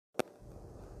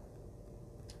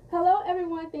Hello,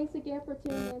 everyone. Thanks again for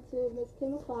tuning in to Miss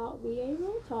Kim McLeod, VA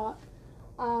Real Talk.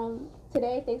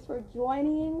 Today, thanks for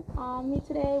joining me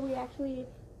today. We actually,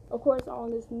 of course, are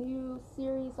on this new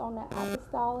series on the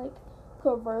apostolic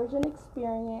conversion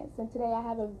experience. And today, I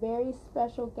have a very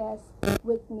special guest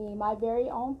with me, my very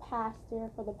own pastor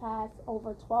for the past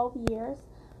over 12 years,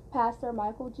 Pastor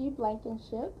Michael G.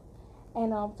 Blankenship.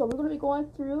 And so we're going to be going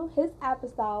through his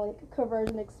apostolic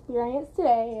conversion experience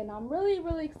today. And I'm really,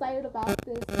 really excited about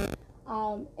this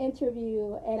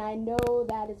interview. And I know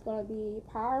that it's going to be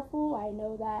powerful. I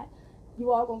know that you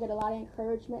all are going to get a lot of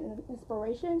encouragement and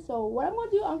inspiration. So what I'm going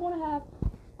to do, I'm going to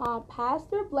have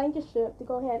Pastor Blankenship to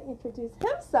go ahead and introduce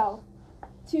himself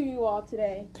to you all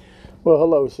today. Well,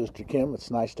 hello, Sister Kim.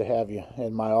 It's nice to have you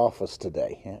in my office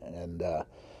today. And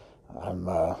I'm,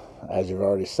 as you've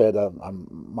already said, I'm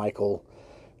Michael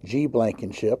G.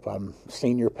 Blankenship. I'm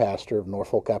senior pastor of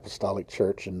Norfolk Apostolic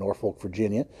Church in Norfolk,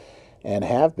 Virginia, and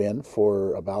have been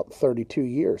for about 32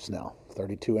 years now,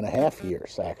 32 and a half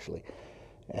years, actually.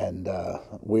 And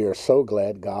we are so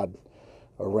glad God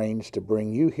arranged to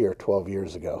bring you here 12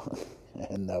 years ago.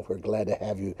 And we're glad to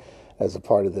have you as a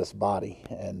part of this body.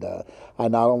 And I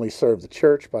not only serve the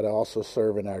church, but I also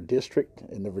serve in our district,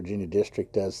 in the Virginia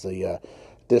district, as the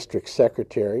district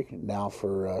secretary now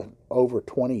for over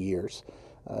 20 years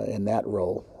in that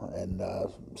role. And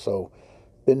so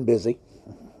been busy.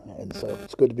 And so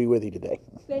it's good to be with you today.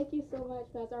 Thank you so much,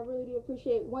 Pastor. I really do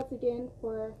appreciate once again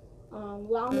for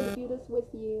allowing me to do this with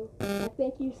you.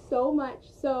 Thank you so much.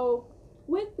 So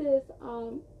with this,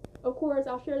 of course,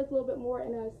 I'll share this a little bit more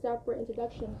in a separate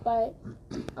introduction, but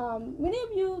many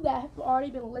of you that have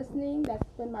already been listening, that's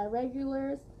been my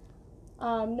regulars,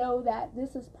 know that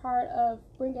this is part of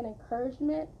bringing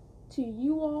encouragement to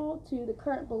you all, to the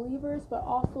current believers, but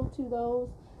also to those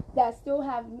that still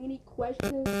have many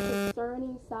questions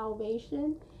concerning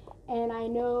salvation. And I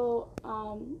know,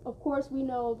 of course, we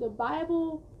know the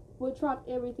Bible will trump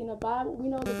everything. We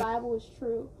know the Bible is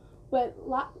true, but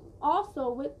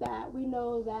also with that, we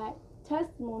know that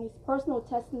testimonies, personal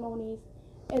testimonies,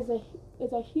 is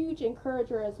a huge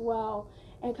encourager as well,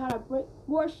 and kind of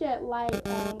more shed light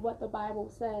on what the Bible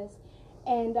says.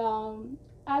 And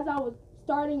as I was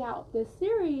starting out this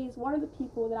series, one of the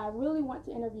people that I really want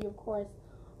to interview, of course,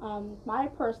 my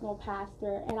personal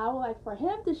pastor, and I would like for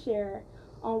him to share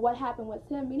on what happened with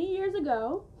him many years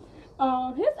ago,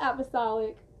 his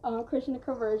apostolic Christian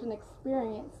conversion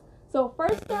experience. So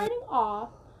first starting off,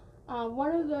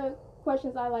 one of the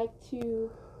questions I like to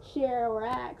share or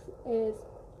ask is,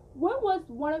 what was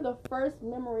one of the first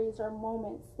memories or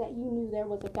moments that you knew there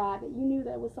was a God, that you knew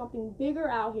there was something bigger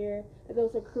out here, that there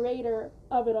was a creator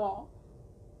of it all?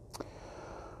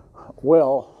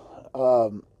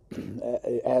 Well,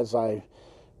 as I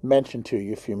mentioned to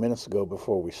you a few minutes ago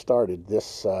before we started,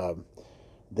 this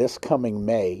coming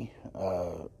May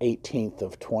 18th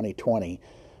of 2020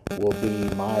 will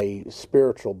be my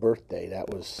spiritual birthday. That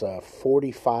was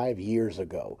 45 years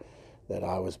ago that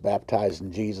I was baptized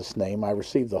in Jesus' name. I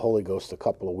received the Holy Ghost a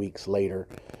couple of weeks later,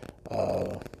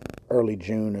 early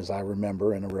June, as I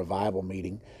remember, in a revival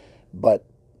meeting. But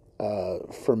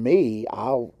for me,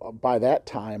 by that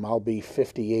time, I'll be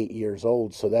 58 years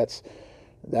old, so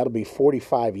that'll be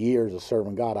 45 years of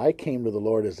serving God. I came to the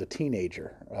Lord as a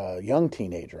teenager, young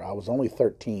teenager. I was only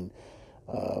 13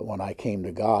 when I came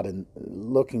to God. And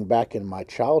looking back in my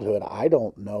childhood, I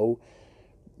don't know,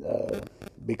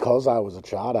 because I was a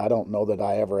child, I don't know that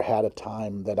I ever had a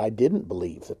time that I didn't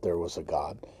believe that there was a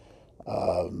God.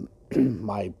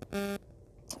 My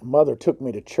mother took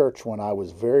me to church when I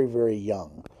was very, very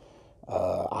young.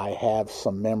 I have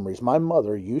some memories. My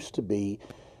mother used to be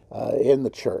in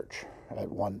the church at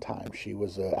one time. She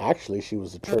was she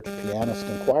was a church pianist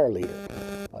and choir leader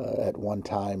at one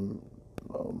time,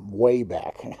 way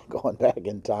back, going back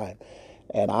in time.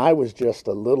 And I was just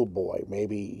a little boy.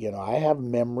 Maybe, I have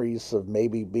memories of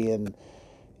maybe being,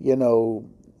 2,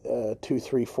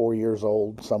 3, 4 years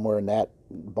old, somewhere in that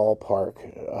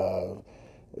ballpark,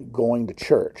 going to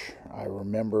church. I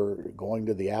remember going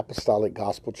to the Apostolic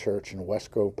Gospel Church in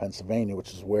West Grove, Pennsylvania,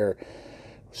 which is where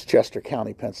it's Chester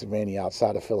County, Pennsylvania,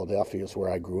 outside of Philadelphia is where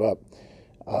I grew up.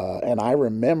 And I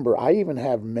remember, I even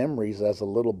have memories as a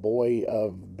little boy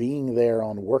of being there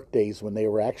on work days when they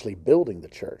were actually building the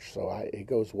church. So it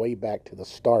goes way back to the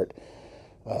start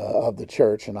of the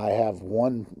church. And I have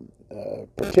one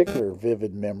particular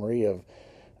vivid memory of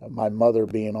my mother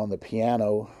being on the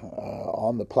piano,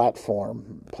 on the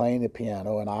platform, playing the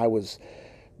piano, and I was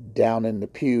down in the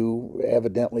pew,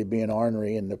 evidently being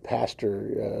ornery, and the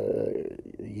pastor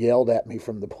yelled at me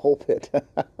from the pulpit.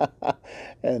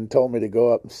 and told me to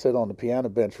go up and sit on the piano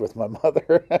bench with my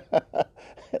mother.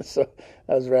 And so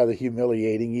that was rather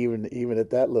humiliating, even at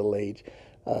that little age.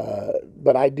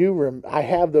 But I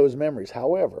have those memories.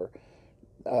 However,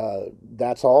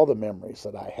 that's all the memories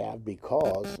that I have,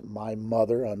 because my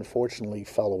mother unfortunately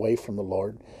fell away from the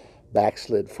Lord,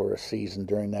 backslid for a season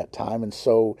during that time. And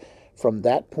so from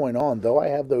that point on, though I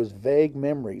have those vague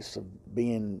memories of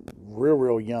being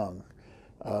real young,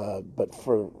 but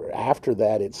after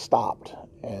that it stopped.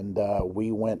 And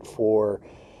we went for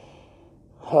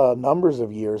numbers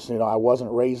of years. I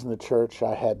wasn't raised in the church.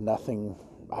 I had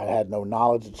no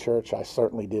knowledge of church. I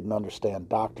certainly didn't understand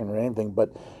doctrine or anything.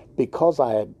 But because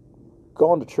I had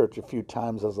gone to church a few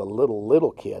times as a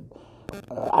little kid,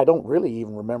 I don't really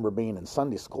even remember being in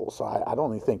Sunday school. So I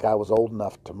don't even think I was old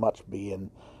enough to much be in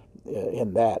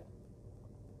that.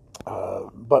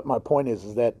 But my point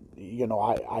is that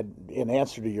I in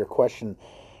answer to your question,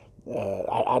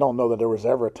 I don't know that there was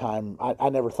ever a time I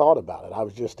never thought about it. I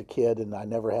was just a kid, and I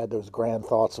never had those grand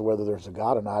thoughts of whether there's a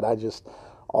God or not. I just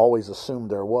always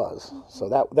assumed there was. So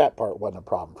that part wasn't a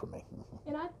problem for me.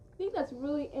 And I think that's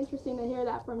really interesting to hear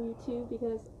that from you too,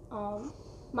 because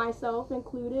myself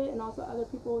included, and also other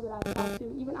people that I've talked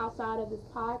to, even outside of this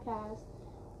podcast,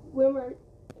 when we're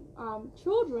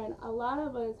children, a lot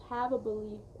of us have a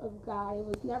belief of God. It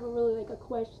was never really like a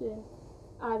question,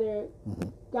 either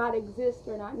God exists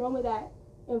or not. Normally that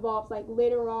involves like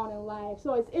later on in life.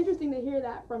 So it's interesting to hear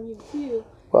that from you too.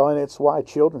 Well, and it's why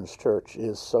children's church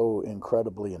is so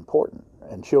incredibly important,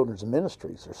 and children's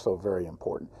ministries are so very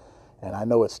important. And I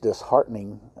know it's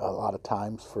disheartening a lot of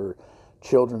times for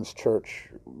children's church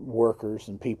workers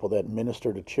and people that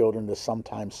minister to children to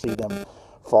sometimes see them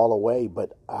fall away.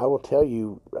 But I will tell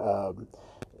you,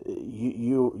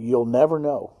 you'll never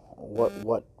know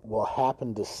what will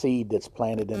happen to seed that's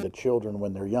planted into children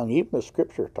when they're young. Even the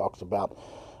Scripture talks about,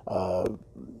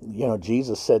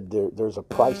 Jesus said there's a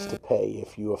price to pay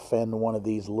if you offend one of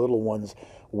these little ones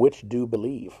which do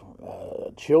believe.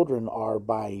 Children are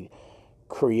by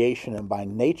creation and by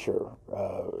nature,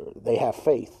 they have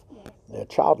faith.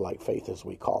 Childlike faith, as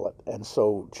we call it. And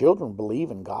so children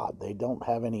believe in God. They don't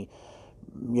have any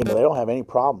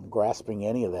problem grasping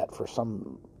any of that for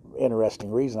some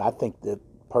interesting reason. I think that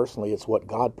personally it's what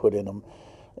God put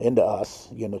into us,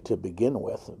 to begin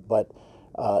with. But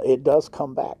it does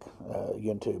come back,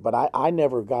 But I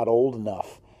never got old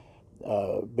enough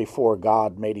before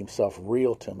God made himself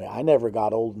real to me. I never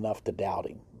got old enough to doubt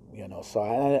him, So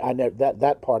I never,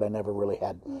 that part I never really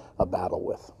had a battle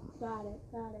with. Got it.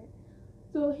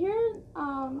 So here's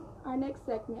our next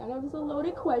segment. I know this is a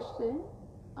loaded question,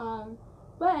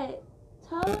 but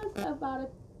tell us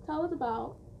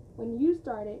about when you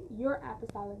started your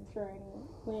apostolic journey.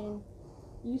 When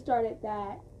you started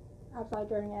that apostolic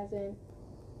journey, as in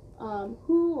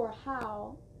who or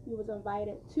how you was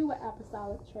invited to an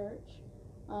apostolic church.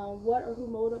 What or who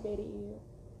motivated you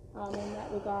in that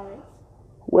regards?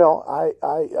 Well,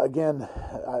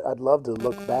 I'd love to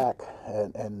look back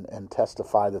and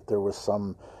testify that there was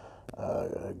some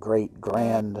great,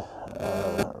 grand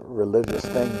religious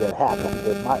thing that happened.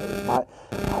 That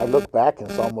I look back and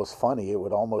it's almost funny. It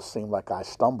would almost seem like I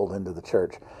stumbled into the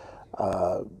church.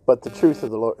 But the truth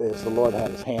of the Lord is the Lord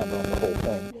had his hand on the whole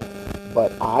thing.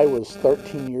 But I was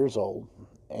 13 years old,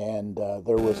 and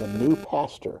there was a new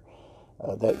pastor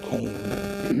that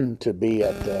came to be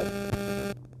at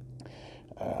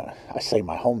I say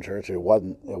my home church. It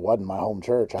wasn't my home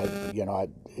church.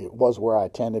 It was where I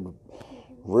attended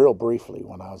real briefly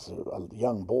when I was a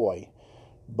young boy.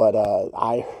 But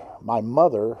my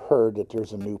mother heard that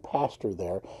there's a new pastor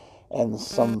there, and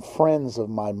some friends of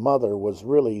my mother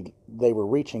they were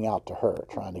reaching out to her,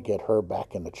 trying to get her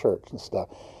back in the church and stuff.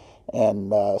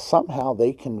 And somehow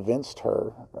they convinced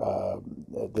her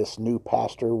this new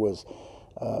pastor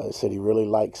said he really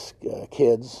likes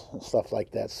kids and stuff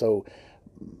like that. So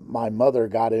my mother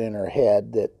got it in her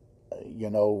head that,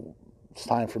 it's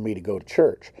time for me to go to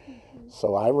church. Mm-hmm.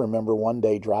 So I remember one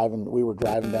day we were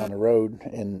driving down the road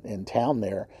in town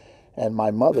there, and my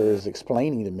mother is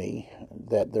explaining to me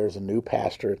that there's a new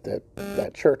pastor at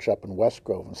that church up in West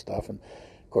Grove and stuff. And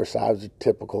of course I was a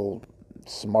typical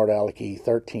smart alecky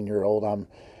 13-year-old. I'm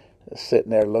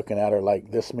sitting there looking at her like,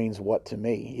 this means what to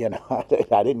me?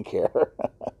 I didn't care.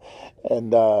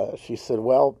 And she said,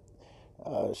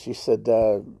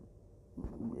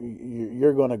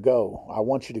 you're going to go. I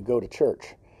want you to go to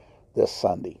church this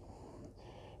Sunday.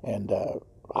 And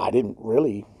I didn't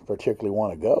really particularly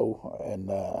want to go.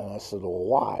 And I said, well,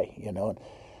 why? And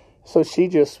so she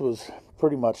just was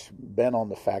pretty much bent on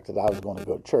the fact that I was going to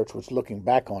go to church, which looking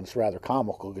back on is rather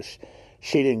comical because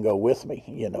she didn't go with me,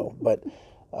 But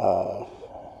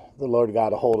the Lord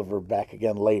got a hold of her back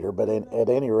again later. But at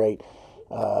any rate,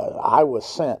 I was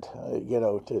sent,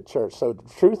 to church. So the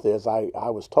truth is, I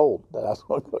was told that I was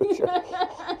going to go to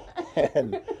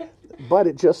church. But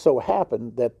it just so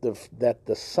happened that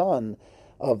the son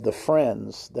of the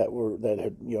friends that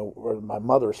had, or my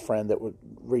mother's friend that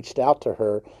reached out to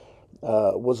her,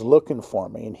 was looking for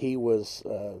me, and he was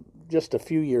just a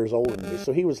few years older than me.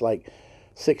 So he was like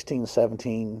 16,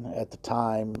 17 at the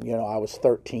time. I was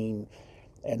 13.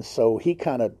 And so he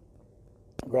kind of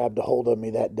grabbed a hold of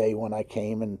me that day when I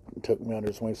came and took me under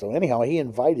his wing. So anyhow, he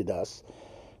invited us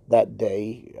that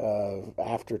day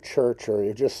after church, or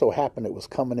it just so happened it was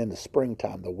coming into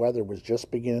springtime. The weather was just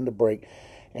beginning to break,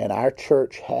 and our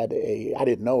church had I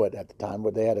didn't know it at the time,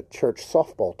 but they had a church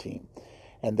softball team,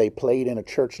 and they played in a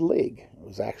church league. It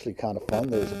was actually kind of fun.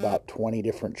 There was about 20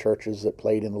 different churches that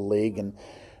played in the league, and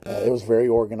it was very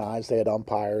organized. They had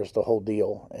umpires, the whole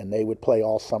deal, and they would play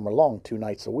all summer long, 2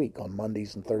 nights a week on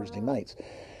Mondays and Thursday nights.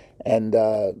 And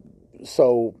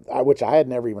which I had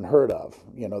never even heard of,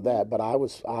 that. But I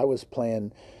was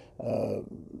playing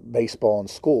baseball in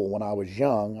school when I was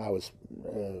young. I was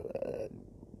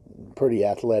pretty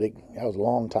athletic. That was a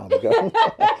long time ago,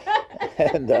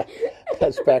 and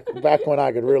that's back when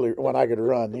I could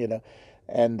run,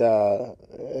 And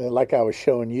like I was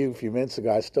showing you a few minutes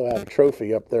ago, I still have a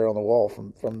trophy up there on the wall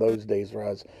from those days where I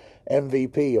was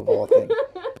MVP of all things.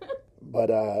 But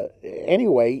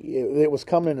anyway, it was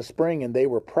coming into spring, and they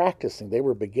were practicing. They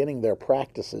were beginning their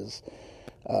practices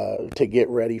to get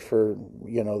ready for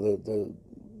the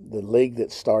league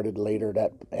that started later,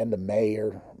 that end of May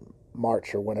or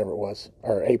March or whenever it was,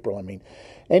 or April, I mean.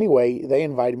 Anyway, they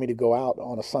invited me to go out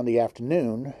on a Sunday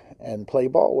afternoon and play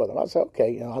ball with them. I said,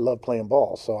 okay, I love playing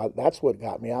ball, so that's what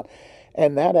got me out.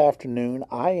 And that afternoon,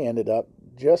 I ended up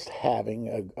just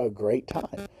having a great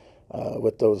time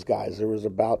with those guys. There was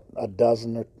about a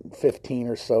dozen or 15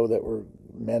 or so that were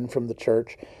men from the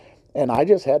church, and I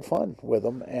just had fun with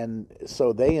them. And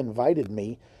so they invited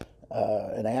me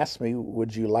and asked me,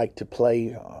 would you like to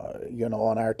play,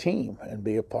 on our team and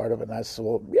be a part of it? And I said,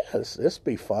 well, yes, this would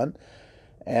be fun.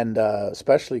 And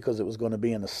especially because it was going to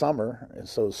be in the summer, and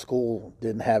so school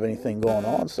didn't have anything going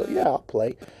on. So, yeah, I'll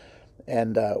play.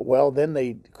 And, then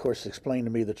they, of course, explained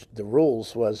to me that the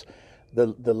rules was,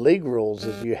 the league rules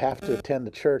is you have to attend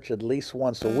the church at least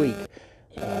once a week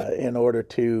in order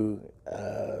to,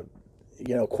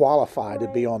 qualify to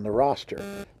be on the roster.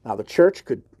 Now, the church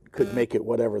could make it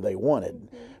whatever they wanted,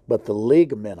 but the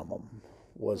league minimum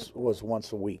was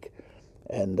once a week.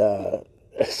 And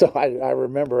so I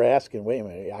remember asking, wait a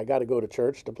minute, I got to go to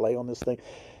church to play on this thing?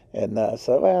 And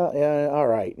so, well, yeah, all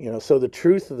right. So the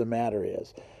truth of the matter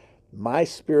is, my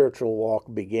spiritual walk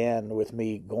began with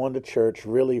me going to church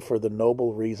really for the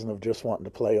noble reason of just wanting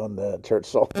to play on the church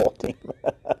softball team.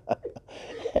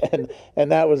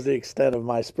 and that was the extent of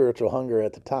my spiritual hunger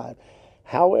at the time.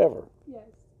 However, yes.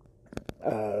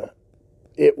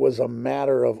 It was a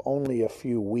matter of only a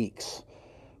few weeks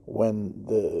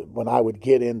when I would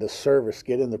get into service,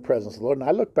 get in the presence of the Lord. And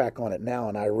I look back on it now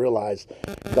and I realize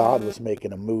God was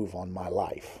making a move on my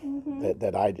life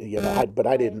but I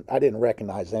didn't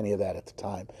recognize any of that at the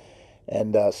time.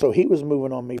 And so he was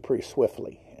moving on me pretty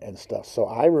swiftly and stuff. So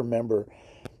I remember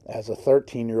as a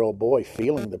 13-year-old boy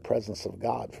feeling the presence of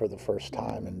God for the first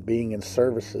time and being in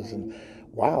services and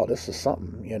wow, this is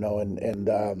something, and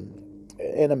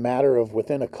in a matter of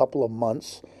within a couple of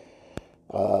months,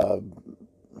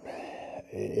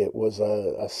 it was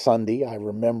a Sunday. I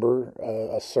remember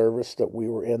a service that we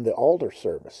were in, the altar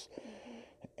service,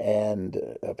 and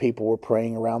people were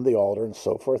praying around the altar and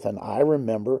so forth. And I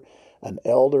remember an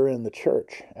elder in the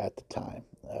church at the time.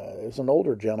 It was an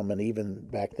older gentleman even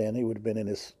back then. He would have been in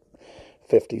his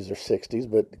 50s or 60s,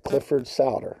 but Clifford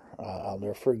Souter, I'll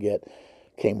never forget,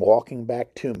 came walking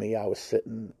back to me. I was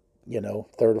sitting,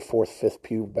 third or fourth, fifth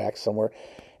pew back somewhere,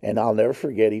 and I'll never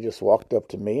forget, he just walked up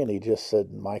to me and he just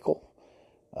said, Michael,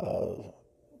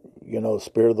 the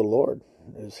Spirit of the Lord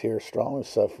is here strong and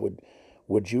stuff.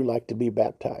 Would you like to be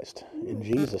baptized in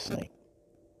Jesus' name?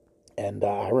 And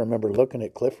I remember looking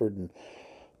at Clifford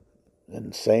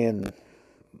and saying,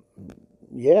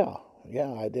 yeah,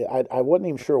 I did. I wasn't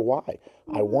even sure why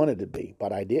I wanted to be,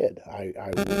 but I did.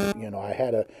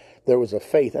 There was a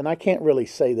faith, and I can't really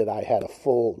say that I had a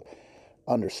full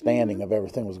understanding of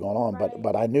everything that was going on,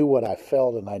 but I knew what I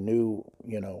felt, and I knew,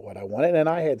 what I wanted, and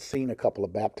I had seen a couple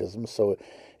of baptisms, so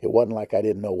it wasn't like I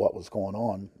didn't know what was going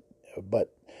on.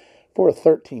 But for a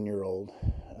 13-year-old,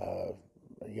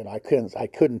 I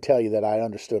couldn't tell you that I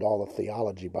understood all the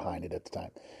theology behind it at the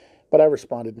time. But I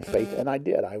responded in faith, and I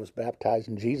did. I was baptized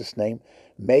in Jesus' name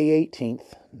May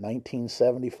 18th,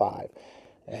 1975.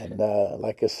 And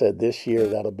like I said, this year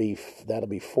that'll be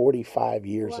 45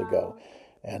 years ago, Wow.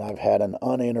 and I've had an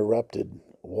uninterrupted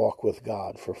walk with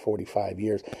God for 45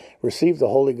 years. Received the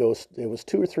Holy Ghost. It was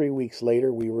 2 or 3 weeks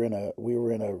later. We were in a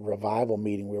revival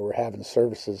meeting. We were having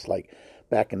services like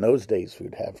back in those days.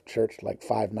 We'd have church like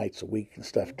 5 nights a week and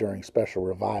stuff during special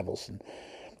revivals. And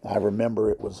I remember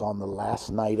it was on the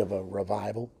last night of a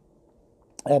revival,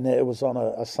 and it was on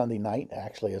a Sunday night,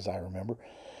 actually, as I remember.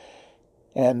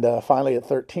 And finally, at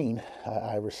 13,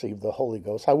 I received the Holy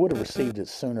Ghost. I would have received it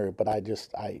sooner, but I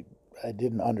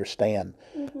didn't understand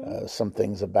some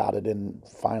things about it. And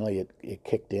finally, it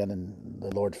kicked in, and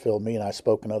the Lord filled me, and I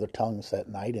spoke in other tongues that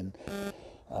night. And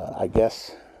I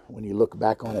guess when you look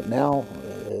back on it now,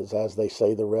 as they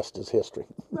say, the rest is history.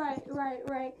 Right, right,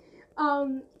 right.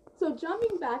 So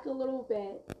jumping back a little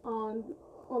bit on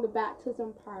the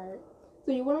baptism part.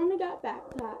 So you went on and got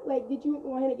baptized. Like, did you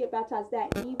go ahead and get baptized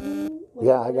that evening?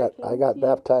 Yeah, I got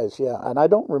baptized. Yeah, and I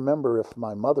don't remember if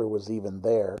my mother was even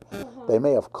there. They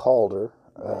may have called her,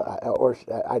 or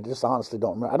I just honestly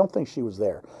don't remember. I don't think she was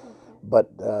there, but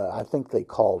I think they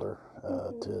called her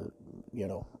to,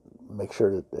 make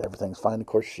sure that everything's fine. Of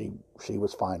course, she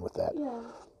was fine with that.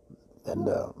 Yeah. And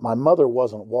my mother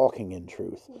wasn't walking in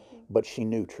truth, but she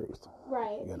knew truth.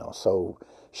 Right. So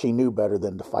she knew better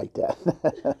than to fight that.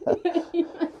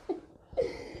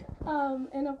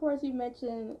 And of course, you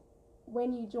mentioned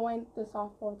when you joined the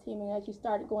softball team and as you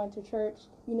started going to church,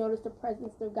 you noticed the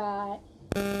presence of God.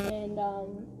 And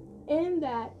in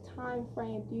that time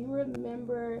frame, do you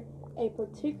remember a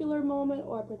particular moment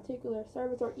or a particular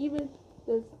service, or even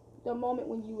the moment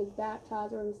when you was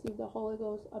baptized or received the Holy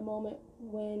Ghost, a moment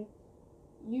when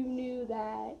you knew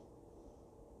that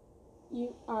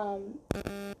you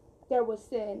there was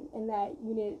sin and that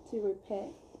you needed to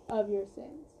repent of your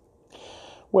sins?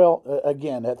 Well,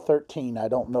 again, at 13, I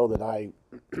don't know that I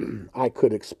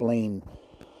could explain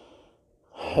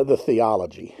the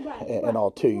theology and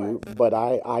all to you, but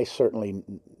I certainly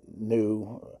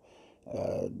knew,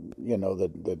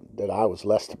 that I was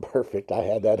less than perfect. I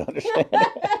had that understanding,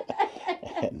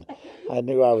 and I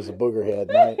knew I was a boogerhead.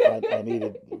 And I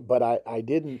needed, but I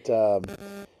didn't.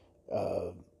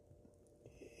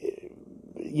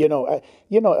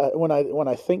 When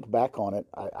I think back on it,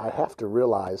 I have to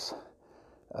realize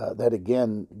that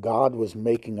again, God was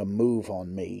making a move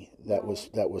on me that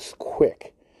was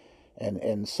quick,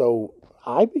 and so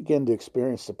I began to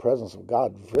experience the presence of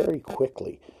God very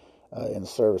quickly in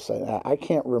service. I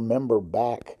can't remember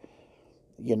back,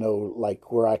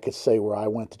 like where I could say where I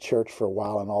went to church for a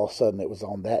while and all of a sudden it was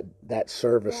on that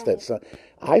service.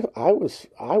 Right. I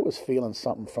was feeling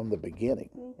something from the beginning.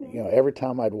 Every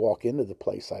time I'd walk into the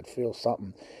place, I'd feel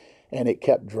something. And it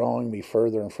kept drawing me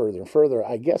further and further and further.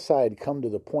 I guess I had come to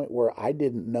the point where I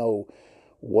didn't know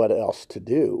what else to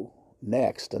do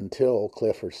next until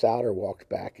Clifford Souter walked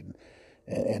back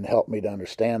and helped me to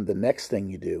understand the next thing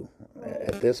you do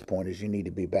at this point is you need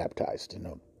to be baptized.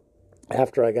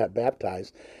 After I got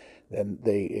baptized, then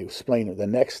they explained the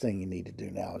next thing you need to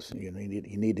do now is you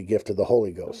need the gift of the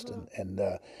Holy Ghost. And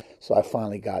so I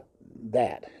finally got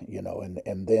that,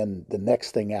 and then the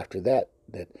next thing after that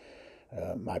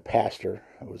my pastor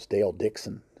was Dale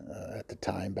Dixon at the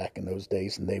time, back in those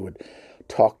days, and they would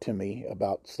talk to me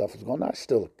about stuff that was going on. I was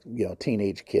still a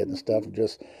teenage kid and stuff,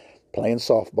 just playing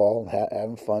softball and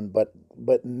having fun.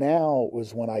 But now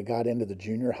was when I got into the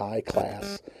junior high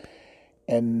class,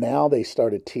 and now they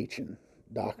started teaching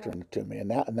doctrine to me, and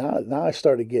now I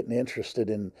started getting interested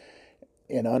in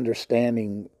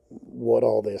understanding what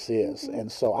all this is.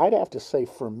 And so I'd have to say,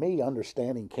 for me,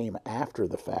 understanding came after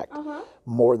the fact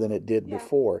more than it did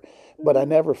before. But I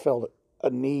never felt a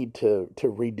need to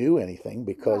redo anything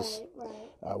because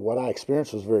what I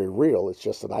experienced was very real. It's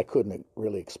just that I couldn't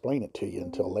really explain it to you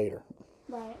until later.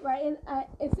 Right. And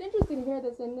it's interesting to hear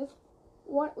this. And this,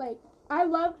 I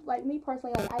love, me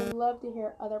personally, I love to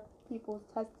hear other people's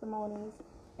testimonies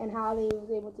and how they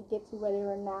was able to get to where they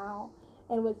are now.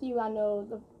 And with you, I know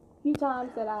the few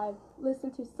times that I've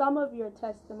listened to some of your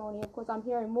testimony, of course I'm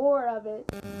hearing more of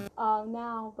it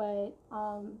now, but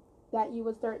that you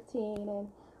was 13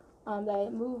 and that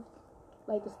it moved,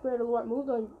 like the Spirit of the Lord moved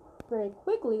on you very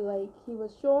quickly, like he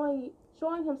was showing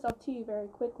himself to you very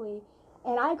quickly,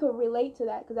 and I could relate to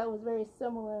that because that was very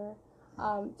similar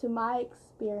to my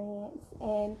experience.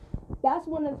 And that's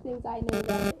one of the things I know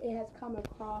that it has come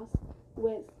across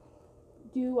with,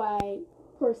 do I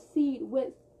proceed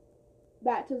with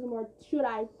baptism or should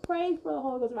I pray for the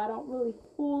Holy Ghost if I don't really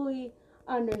fully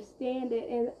understand it?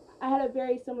 And I had a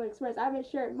very similar experience. I haven't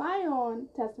shared my own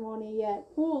testimony yet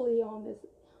fully on this,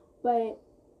 but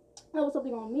that was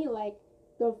something on me. Like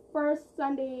the first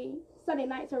Sunday Sunday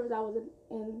night service I was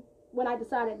in, when I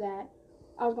decided that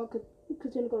I was going to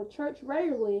continue to go to church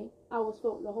regularly, I was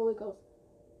filled with the Holy Ghost.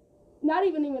 Not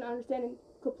even understanding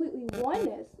completely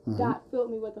oneness, God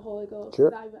filled me with the Holy Ghost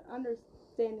without even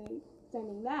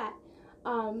understanding that.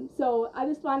 So I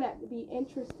just find that to be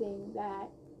interesting that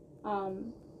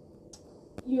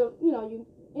you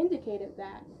indicated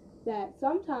that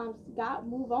sometimes God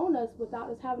move on us without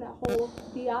us having that whole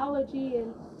theology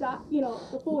and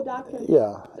the full doctrine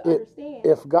to understand.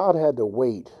 If God had to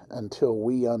wait until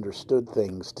we understood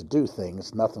things to do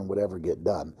things, nothing would ever get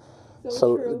done.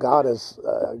 So God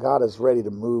is ready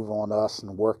to move on us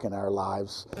and work in our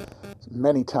lives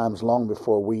many times long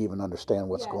before we even understand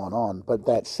what's going on. But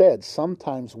that said,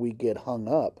 sometimes we get hung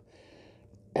up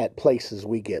at places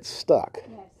we get stuck.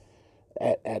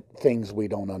 At things we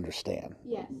don't understand.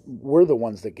 Yes. We're the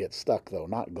ones that get stuck, though,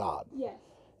 not God. Yes.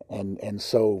 And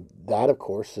so that, of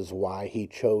course, is why he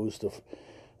chose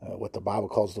what the Bible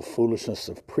calls the foolishness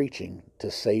of preaching to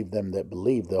save them that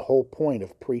believe. The whole point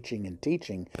of preaching and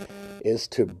teaching is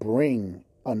to bring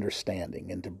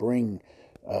understanding and to bring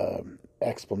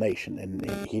explanation.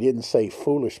 And he didn't say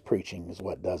foolish preaching is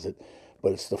what does it,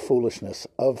 but it's the foolishness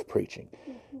of preaching.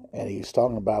 And he's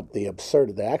talking about the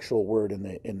absurd. The actual word in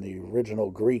the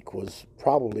original Greek would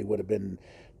have been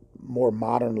more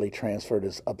modernly transferred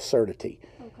as absurdity.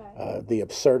 Okay. The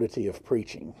absurdity of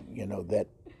preaching. That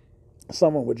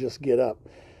someone would just get up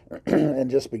and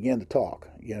just begin to talk,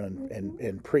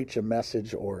 and preach a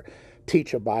message or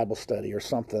teach a Bible study or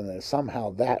something, that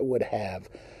somehow that would have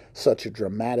such a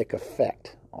dramatic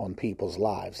effect on people's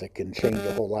lives that can change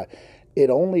a whole life. It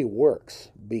only works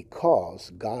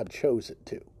because God chose it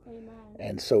to. Amen.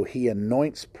 And so he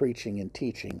anoints preaching and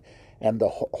teaching, and the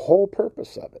whole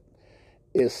purpose of it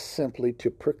is simply to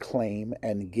proclaim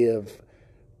and give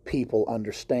people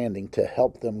understanding to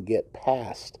help them get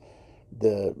past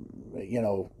the,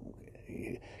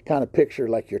 kind of picture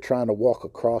like you're trying to walk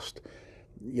across,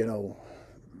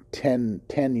 10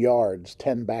 yards,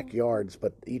 10 backyards,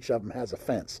 but each of them has a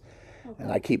fence. Okay.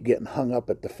 And I keep getting hung up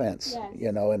at the fence,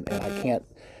 and I can't.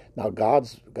 Now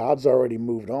God's already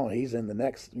moved on. He's in the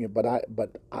next,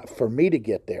 but for me to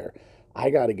get there, I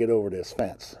got to get over this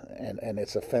fence, and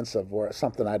it's a fence of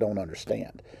something I don't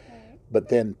understand. Right. But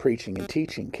then preaching and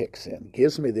teaching kicks in,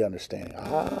 gives me the understanding.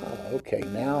 Okay,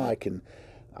 now I can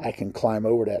climb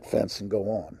over that fence and go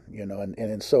on,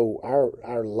 and so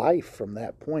our life from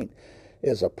that point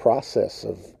is a process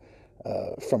of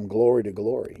from glory to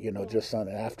glory, just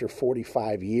after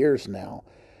 45 years now.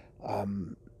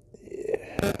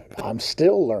 I'm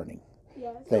still learning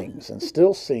things and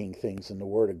still seeing things in the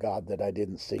Word of God that I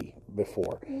didn't see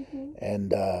before. Mm-hmm.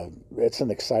 And it's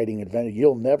an exciting adventure.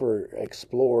 You'll never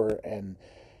explore and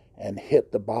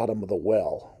hit the bottom of the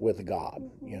well with God.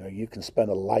 Mm-hmm. You can spend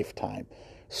a lifetime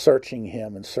searching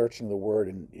Him and searching the Word,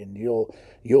 and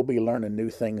you'll be learning new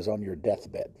things on your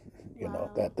deathbed.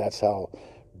 Wow. That's how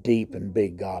deep and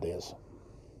big God is.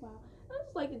 Wow. I'd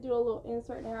just like to do a little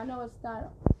insert there. I know it's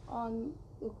not on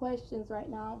the questions right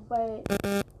now, but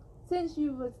since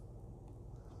you was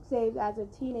saved as a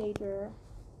teenager,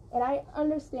 and I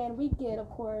understand we get, of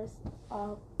course,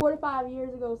 4 to 5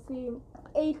 years ago seem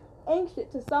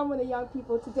ancient to some of the young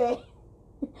people today,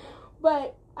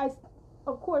 but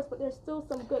there's still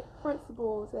some good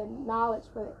principles and knowledge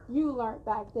that you learned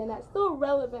back then that's still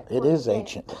relevant. It is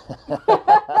ancient.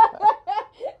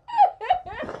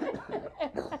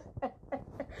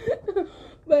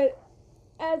 But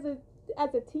as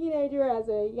a teenager, as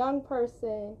a young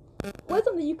person, what's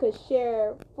something you could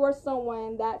share for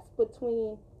someone that's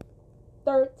between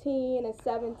 13 and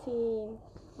 17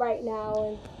 right now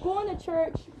and going to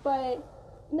church but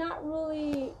not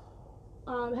really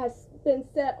has been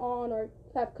set on or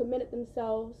have committed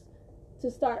themselves to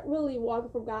start really walking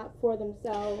for God for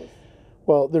themselves?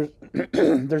 Well,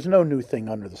 there's no new thing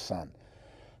under the sun.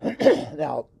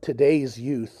 Now, today's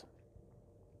youth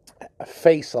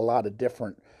face a lot of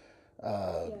different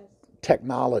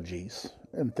technologies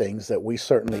and things that we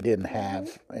certainly didn't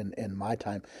have in my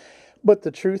time. But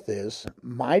the truth is,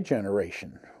 my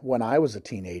generation, when I was a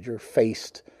teenager,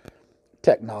 faced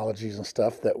technologies and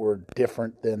stuff that were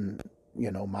different than,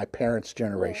 my parents'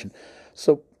 generation.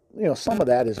 So, some of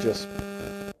that is just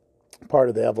part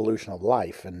of the evolution of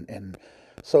life and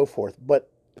so forth. But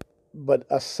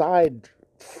aside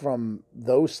from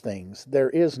those things, there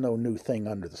is no new thing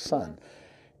under the sun.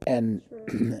 And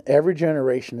every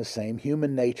generation is the same.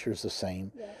 Human nature is the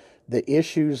same. Yeah. The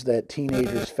issues that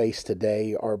teenagers face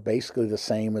today are basically the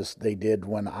same as they did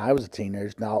when I was a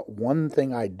teenager. Now, one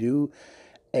thing I do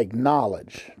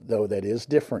acknowledge, though, that is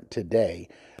different today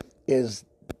is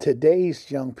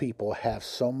today's young people have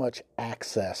so much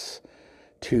access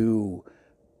to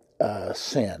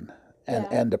sin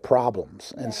and the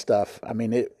problems and stuff. I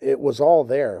mean, it was all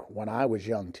there when I was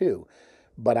young too,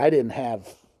 but I didn't have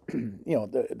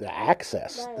the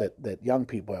access that young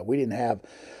people have. We didn't have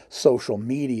social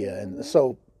media, and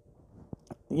so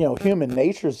human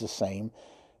nature is the same,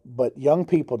 but young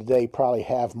people today probably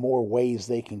have more ways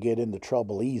they can get into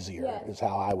trouble easier. Is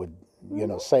how I would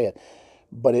say it.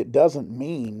 But it doesn't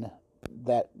mean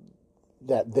that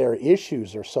their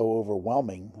issues are so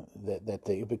overwhelming that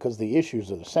they, because the issues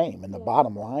are the same. And the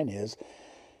bottom line is,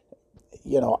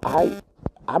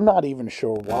 I'm not even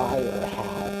sure why or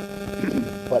how,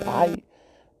 but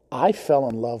I fell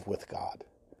in love with God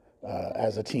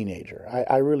as a teenager.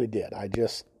 I really did. I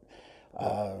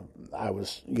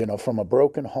was, from a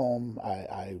broken home.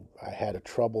 I had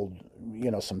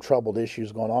some troubled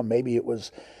issues going on. Maybe it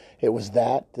was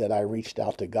that I reached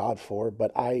out to God for,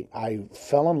 but I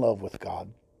fell in love with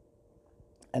God.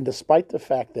 And despite the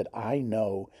fact that I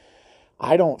know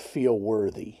I don't feel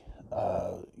worthy,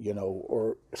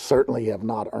 or certainly have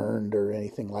not earned or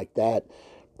anything like that,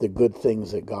 the good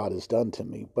things that God has done to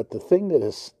me. But the thing that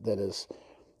has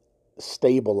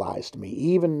stabilized me,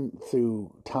 even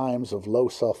through times of low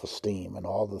self-esteem and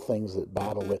all the things that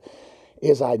battle with,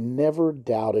 is I never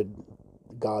doubted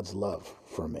God's love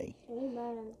for me.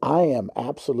 Amen. I am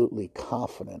absolutely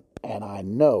confident, and I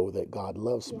know that God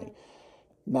loves me.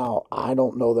 Now, I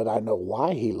don't know that I know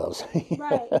why he loves me.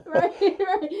 Right.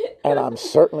 And I'm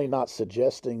certainly not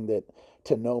suggesting that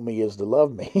to know me is to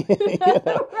love me.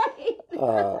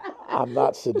 I'm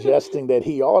not suggesting that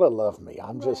he ought to love me.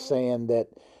 I'm just saying that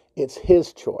it's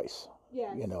his choice.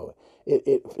 Yes.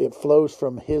 It flows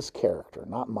from his character,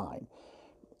 not mine.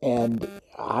 And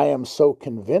I am so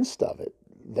convinced of it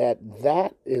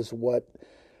that is what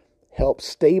helped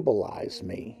stabilize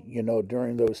me,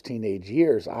 during those teenage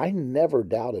years. I never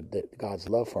doubted that God's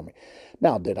love for me.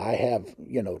 Now, did I have,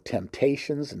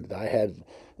 temptations, and did I have,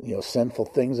 sinful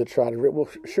things that try to, well,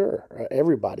 sure,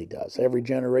 everybody does. Every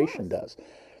generation does.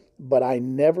 But I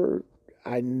never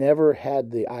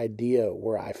had the idea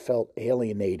where I felt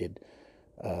alienated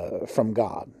from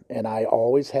God. And I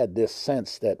always had this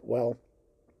sense that, well,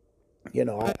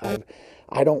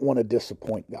 I don't want to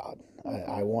disappoint God.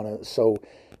 I want to, so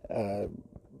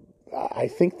I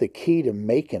think the key to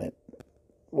making it,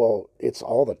 well, it's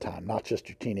all the time, not just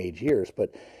your teenage years,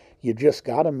 but you just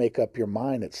got to make up your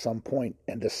mind at some point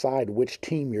and decide which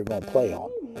team you're going to play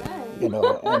on.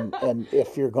 And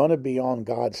if you're going to be on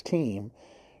God's team,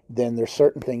 then there's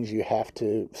certain things you have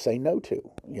to say no to.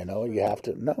 You have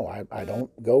to, no, I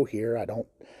don't go here. I don't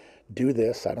do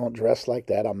this. I don't dress like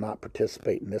that. I'm not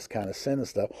participating in this kind of sin and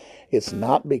stuff. It's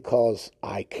not because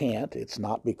I can't. It's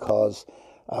not because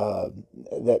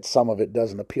that some of it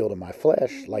doesn't appeal to my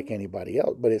flesh like anybody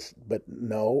else. But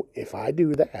no, if I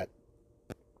do that,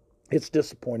 it's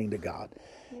disappointing to God,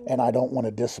 and I don't want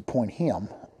to disappoint him.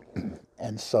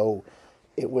 And so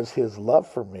it was his love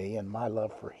for me and my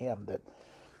love for him that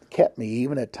kept me,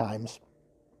 even at times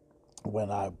when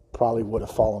I probably would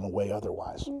have fallen away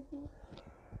otherwise.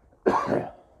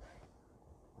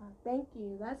 Thank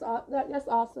you. That's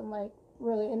awesome. Like,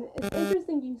 really, and it's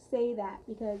interesting you say that,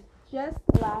 because just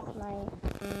last night,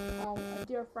 a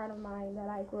dear friend of mine that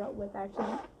I grew up with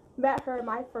actually met her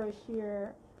my first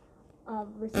year of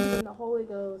receiving the Holy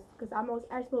Ghost, because I'm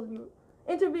actually supposed to be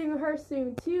interviewing her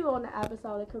soon too on the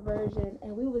Apostolic Conversion,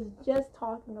 and we was just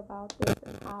talking about this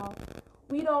and how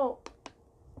we don't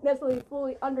necessarily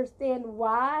fully understand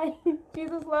why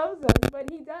Jesus loves us, but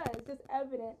he does. It's just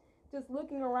evident. Just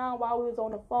looking around while we was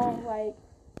on the phone, like,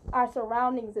 our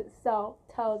surroundings itself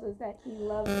tells us that he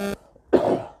loves us.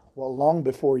 Well, long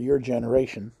before your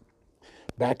generation,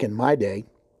 back in my day,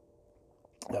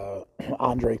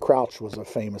 Andre Crouch was a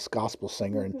famous gospel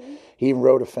singer, and he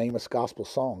wrote a famous gospel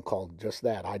song called just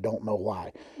that, I Don't Know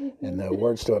Why. And the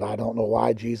words to it, I don't know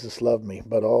why Jesus loved me,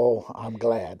 but oh, I'm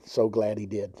glad, so glad he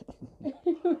did.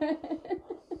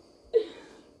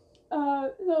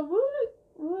 So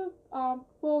move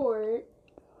forward.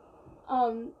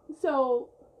 So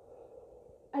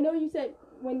I know you said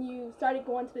when you started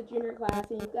going to the junior class,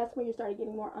 and that's when you started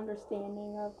getting more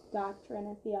understanding of doctrine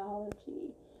and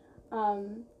theology.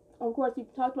 Of course, you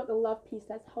talked about the love piece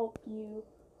that's helped you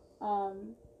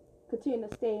continue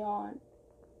to stay on.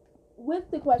 With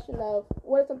the question of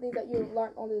what are some things that you've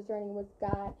learned on this journey with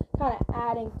God, kind of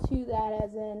adding to that,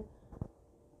 as in,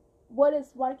 what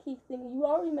is one key thing? You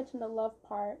already mentioned the love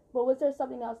part, but was there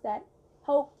something else that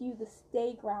helped you to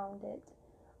stay grounded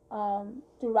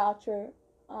throughout your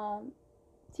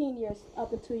teen years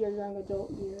up into your young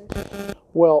adult years?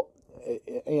 Well,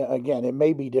 again, it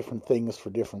may be different things for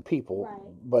different people, Right.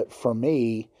 but for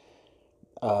me,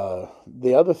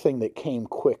 the other thing that came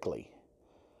quickly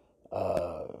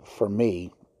for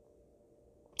me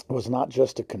was not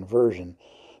just a conversion,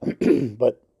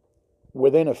 but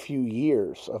within a few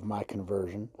years of my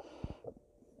conversion,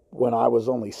 when I was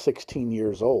only 16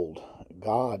 years old,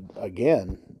 God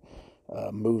again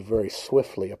moved very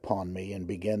swiftly upon me and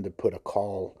began to put a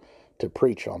call to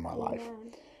preach on my life.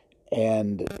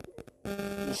 And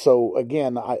so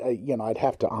again, I'd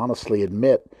have to honestly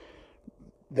admit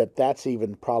that that's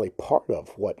even probably part of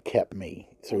what kept me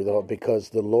through because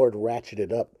the Lord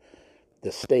ratcheted up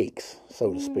the stakes,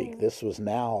 so to speak. This was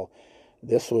now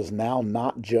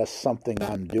not just something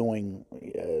I'm doing,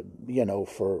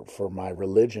 for my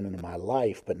religion and my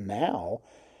life, but now,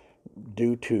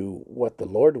 due to what the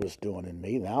Lord was doing in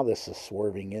me, now this is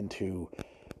swerving into,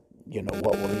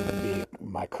 what will even be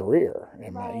my career,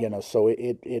 and so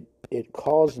it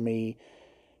caused me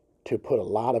to put a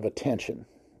lot of attention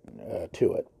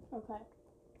to it. Okay.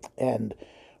 And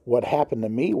what happened to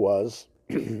me was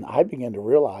I began to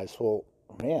realize, well,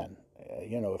 man,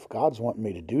 if God's wanting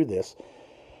me to do this,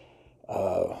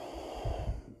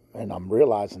 and I'm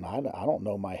realizing I don't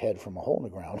know my head from a hole in the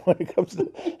ground when it comes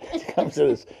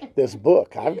to this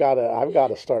book. I've got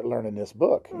to start learning this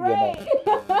book, Right.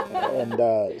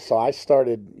 And so I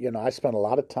started. I spent a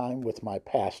lot of time with my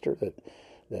pastor. That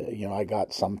I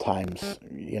got sometimes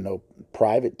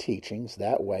private teachings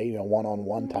that way,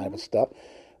 one-on-one type of stuff.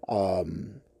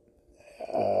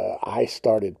 I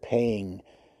started paying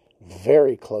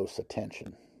very close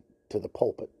attention to the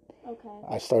pulpit. Okay.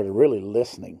 I started really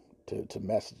listening to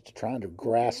message, trying to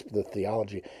grasp the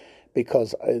theology,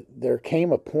 because there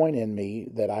came a point in me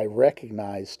that I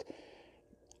recognized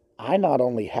I not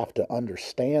only have to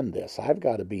understand this, I've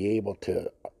got to be able to,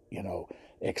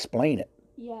 explain it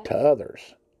to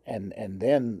others, and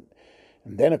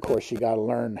then of course you got to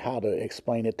learn how to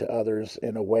explain it to others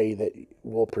in a way that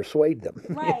will persuade them.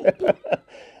 Right.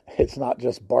 It's not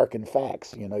just barking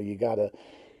facts. You got to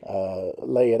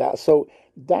lay it out. So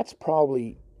that's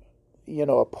probably,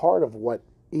 a part of what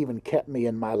even kept me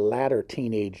in my latter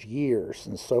teenage years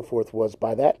and so forth, was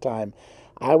by that time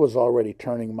I was already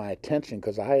turning my attention,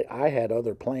 because I had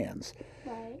other plans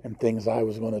and things I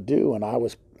was going to do, and I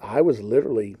was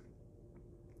literally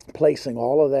placing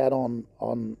all of that on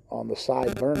the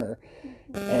side burner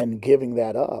and giving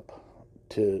that up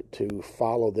to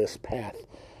follow this path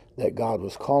that God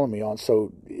was calling me on.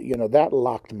 So that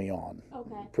locked me on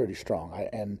pretty strong.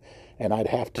 And I'd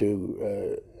have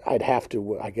to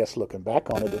I guess, looking back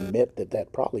on it, admit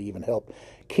that probably even helped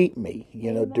keep me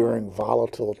during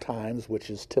volatile times, which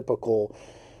is typical.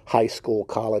 High school,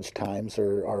 college times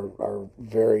are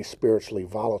very spiritually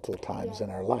volatile times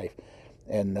in our life.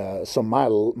 And so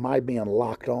my being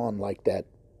locked on like that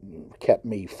kept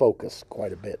me focused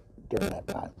quite a bit during that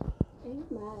time.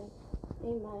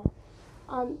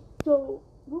 Amen. So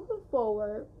moving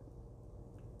forward,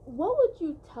 what would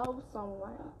you tell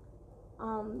someone?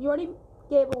 You already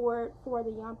gave a word for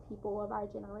the young people of our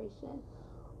generation,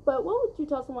 but what would you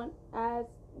tell someone, as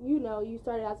you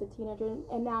started as a teenager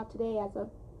and now today as a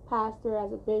pastor,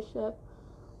 as a bishop?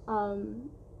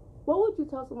 What would you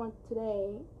tell someone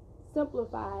today,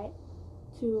 simplified,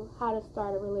 to how to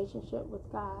start a relationship with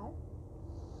God?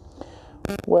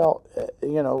 Well,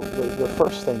 the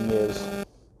first thing is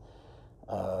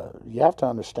you have to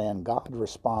understand God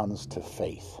responds to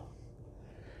faith.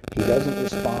 He doesn't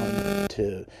respond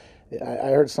to... I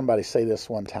heard somebody say this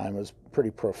one time. It was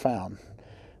pretty profound.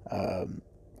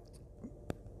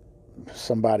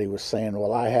 Somebody was saying,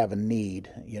 well, I have a need,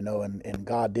 and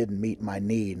God didn't meet my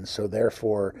need, and so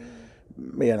therefore,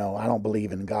 I don't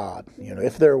believe in God.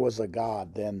 If there was a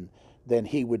God, then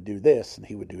he would do this and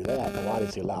he would do that. And why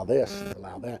does he allow this and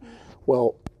allow that?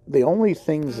 Well, the only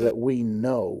things that we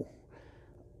know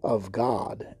of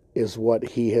God is what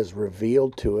he has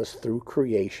revealed to us through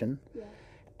creation,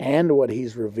 and what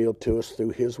he's revealed to us through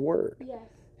his word.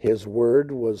 His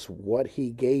word was what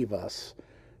he gave us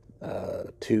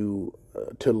to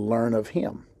learn of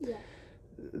him.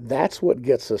 That's what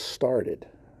gets us started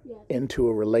into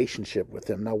a relationship with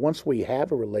him. Now, once we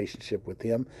have a relationship with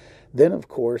him, then of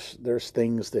course there's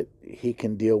things that he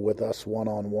can deal with us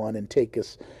one-on-one and take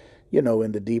us,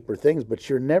 into deeper things. But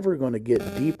you're never going to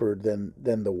get deeper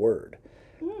than the word.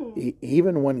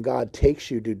 Even when God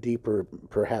takes you to deeper,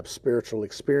 perhaps spiritual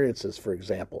experiences, for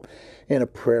example, in a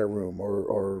prayer room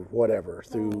or whatever,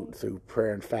 through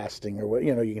prayer and fasting, or what,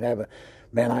 you can have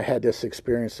I had this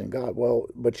experience in God. Well,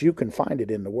 but you can find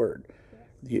it in the Word.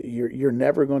 You're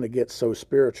never going to get so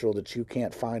spiritual that you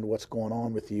can't find what's going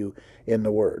on with you in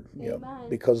the Word.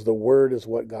 Because the Word is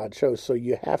what God shows. So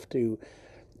you have to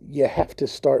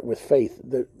start with faith.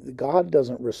 God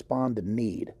doesn't respond to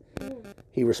need;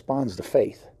 He responds to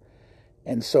faith.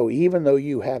 And so even though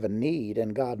you have a need,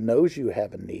 and God knows you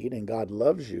have a need, and God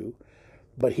loves you,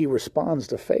 but He responds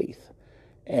to faith.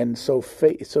 And so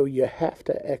so you have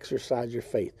to exercise your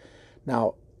faith.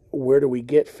 Now, where do we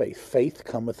get faith? Faith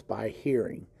cometh by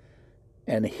hearing,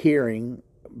 and hearing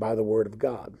by the word of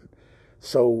God.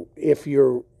 So if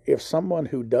someone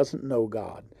who doesn't know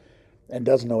God and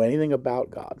doesn't know anything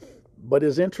about God, but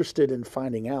is interested in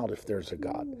finding out if there's a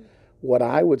God, what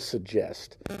I would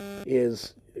suggest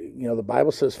is, the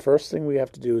Bible says first thing we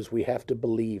have to do is we have to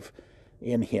believe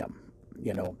in Him,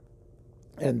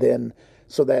 and then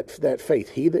so that faith,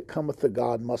 he that cometh to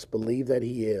God must believe that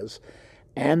He is,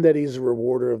 and that He's a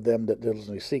rewarder of them that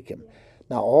diligently seek Him.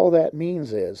 Now, all that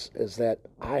means is that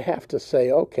I have to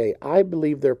say, okay, I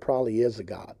believe there probably is a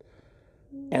God,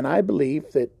 and I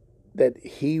believe that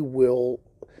He will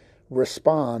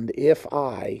respond if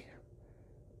I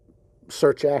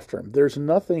search after Him. There's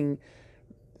nothing.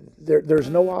 There's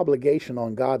no obligation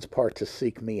on God's part to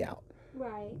seek me out.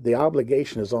 Right. The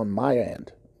obligation is on my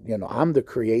end. I'm the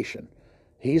creation.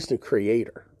 He's the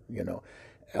creator.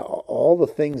 All the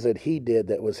things that He did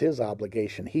that was His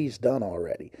obligation, He's done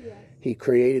already. Yes. He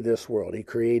created this world. He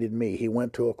created me. He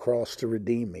went to a cross to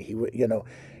redeem me.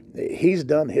 He's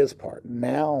done His part.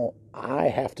 Now I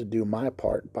have to do my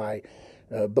part by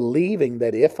believing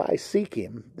that if I seek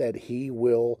Him, that He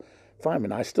will find me.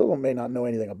 And I still may not know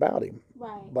anything about Him,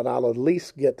 right, but I'll at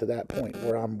least get to that point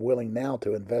where I'm willing now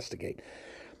to investigate.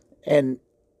 And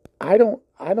I don't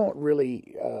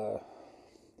really.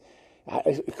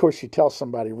 Of course, you tell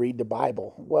somebody read the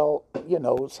Bible. Well,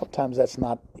 sometimes that's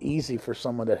not easy for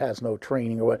someone that has no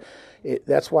training or what.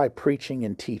 That's why preaching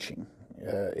and teaching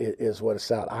is what it's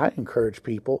about. I encourage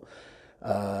people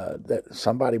that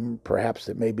somebody perhaps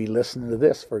that may be listening to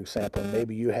this, for example,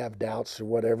 maybe you have doubts or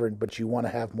whatever, but you want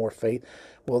to have more faith.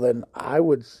 Well, then I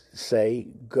would say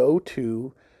go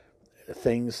to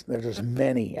things. There's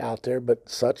many out there, but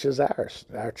such as our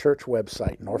church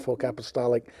website,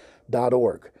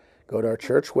 NorfolkApostolic.org. Go to our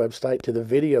church website to the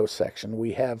video section.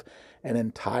 We have an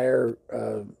entire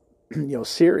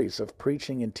series of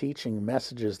preaching and teaching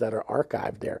messages that are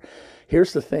archived there.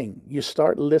 Here's the thing. You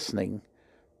start listening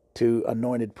to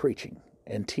anointed preaching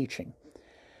and teaching.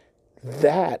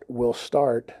 That will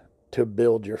start to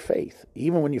build your faith.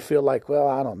 Even when you feel like, well,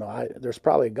 I don't know, there's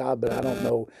probably a God, but I don't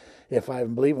know if I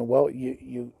believe Him. Well,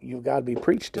 you've got to be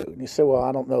preached to. And you say, well,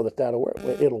 I don't know that'll work.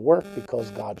 Well, it'll work because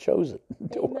God chose it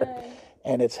to work.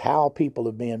 And it's how people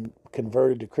have been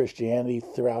converted to Christianity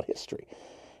throughout history.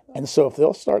 And so if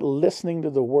they'll start listening to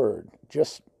the Word,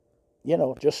 just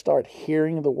start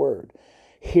hearing the Word.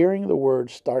 Hearing the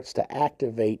Word starts to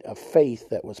activate a faith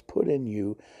that was put in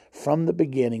you from the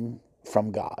beginning from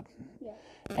God. Yeah.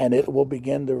 And it will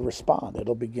begin to respond.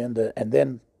 And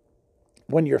then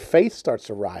when your faith starts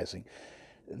arising,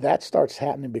 that starts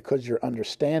happening because your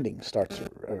understanding starts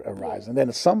arising. And then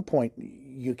at some point,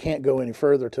 you can't go any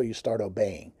further until you start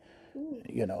obeying.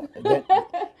 Because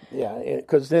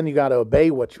then you got to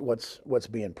obey what's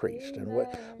being preached. And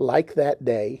like that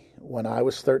day when I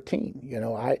was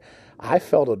 13, I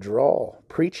felt a draw.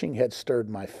 Preaching had stirred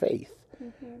my faith,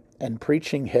 and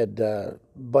preaching had,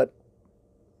 but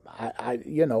I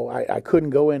couldn't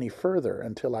go any further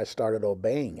until I started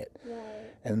obeying it. Right.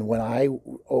 And when I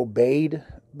obeyed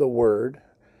the word,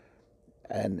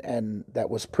 and that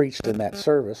was preached in that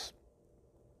service,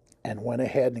 and went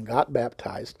ahead and got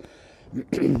baptized,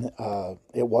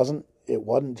 it wasn't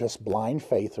just blind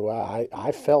faith.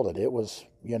 I felt it. It was,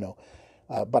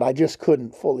 but I just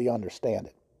couldn't fully understand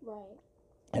it, right,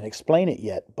 and explain it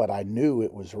yet. But I knew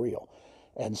it was real.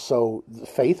 And so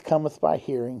faith cometh by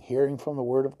hearing, hearing from the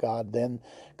word of God. Then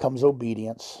comes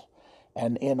obedience,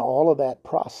 and in all of that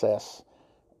process,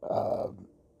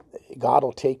 God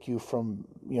will take you from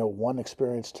one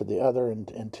experience to the other,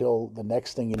 until the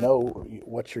next thing you know,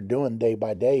 what you're doing day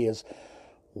by day is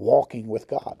walking with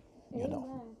God.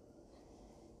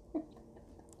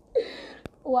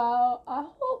 Wow, I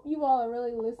hope you all are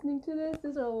really listening to this.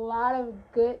 There's a lot of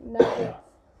good nuggets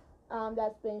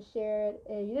that's been shared.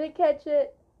 If you didn't catch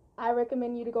it, I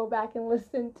recommend you to go back and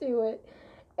listen to it.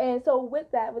 And so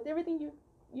with everything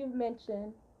you've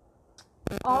mentioned,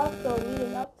 also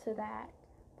leading up to that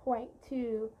point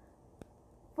too,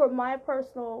 for my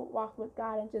personal walk with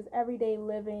God and just everyday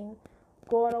living,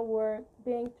 going to work,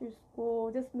 being through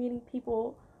school, just meeting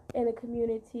people in the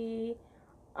community,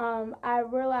 I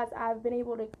realized I've been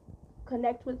able to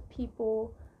connect with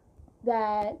people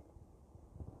that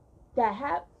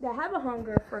have a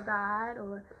hunger for God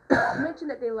or mention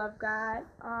that they love God,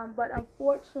 but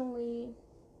unfortunately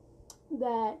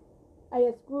that I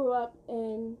just grew up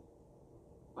in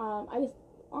I just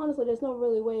honestly there's no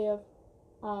really way of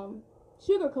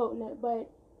sugarcoating it, but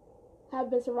have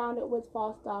been surrounded with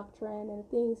false doctrine and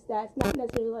things that's not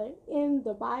necessarily in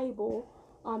the Bible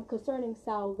concerning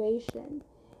salvation.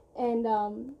 And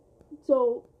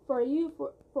so for you,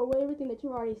 for everything that you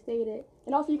already stated,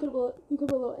 and also you could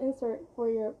put a little insert for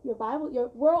your Bible, your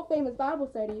world famous Bible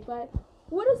study. But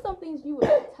what are some things you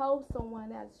would tell someone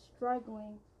that's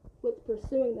struggling with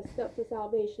pursuing the steps of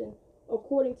salvation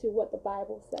according to what the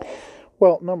Bible says?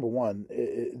 Well, number one,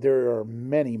 there are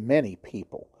many, many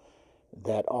people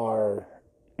that are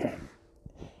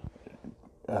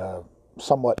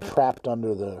somewhat trapped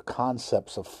under the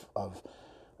concepts of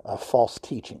false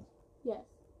teaching. Yes.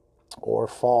 Or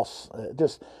false,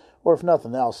 or if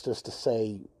nothing else, just to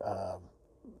say,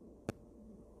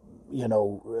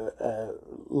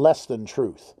 less than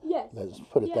truth. Yes. Let's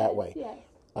put it that way.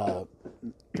 Yes.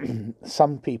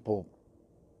 Some people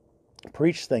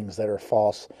preach things that are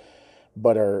false,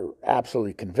 but are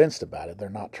absolutely convinced about it. They're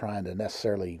not trying to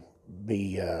necessarily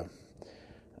be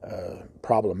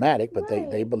problematic, but right.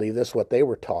 they believe this is what they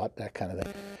were taught, that kind of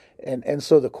thing. And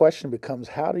so the question becomes,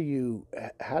 how do you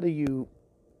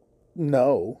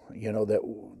know, that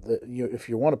if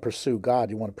you want to pursue God,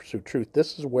 you want to pursue truth.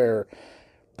 This is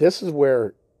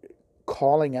where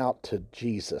calling out to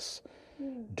Jesus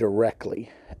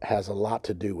directly has a lot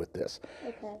to do with this.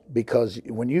 Okay. Because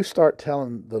when you start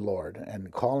telling the Lord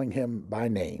and calling him by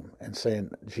name and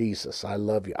saying, Jesus, I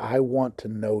love you. I want to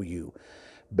know you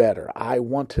better. I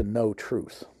want to know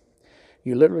truth.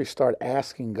 You literally start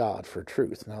asking God for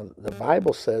truth. Now, the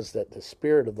Bible says that the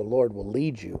Spirit of the Lord will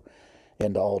lead you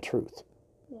into all truth.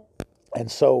 Yes.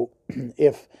 And so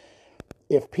if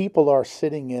people are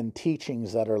sitting in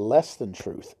teachings that are less than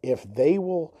truth, if they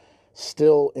will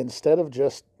still, instead of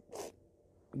just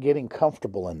getting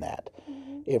comfortable in that,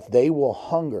 if they will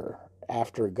hunger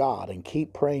after God and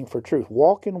keep praying for truth,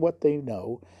 walk in what they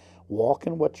know, walk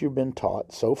in what you've been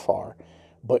taught so far,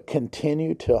 but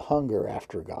continue to hunger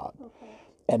after God. Okay.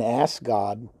 And ask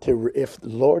God to, if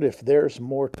there's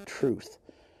more truth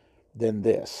than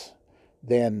this,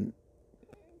 then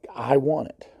I want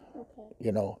it.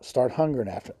 Okay. Start hungering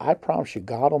after it. I promise you,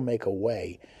 God will make a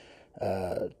way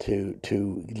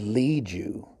to lead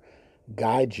you,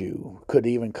 guide you. Could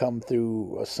even come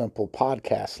through a simple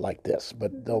podcast like this,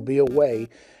 but there'll be a way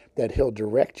that he'll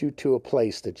direct you to a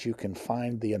place that you can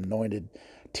find the anointed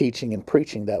teaching and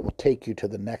preaching that will take you to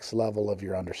the next level of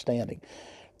your understanding.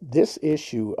 This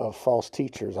issue of false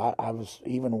teachers, I was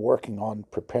even working on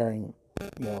preparing,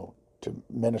 to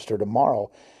minister tomorrow,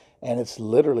 and it's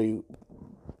literally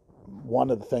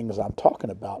one of the things I'm talking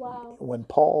about. Wow. When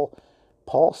Paul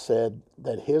said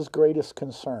that his greatest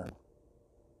concern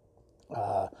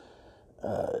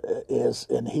is,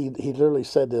 and he literally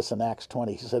said this in Acts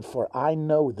 20. He said, "For I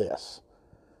know this."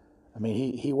 I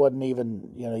mean, he wasn't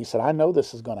even, he said, "I know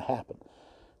this is going to happen."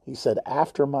 He said,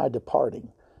 "After my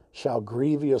departing, shall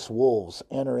grievous wolves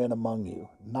enter in among you,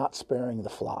 not sparing the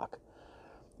flock.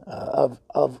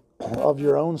 Of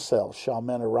your own selves shall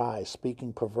men arise,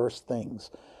 speaking perverse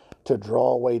things, to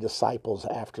draw away disciples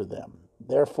after them.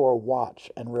 Therefore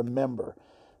watch and remember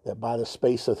that by the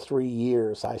space of 3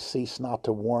 years I cease not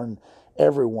to warn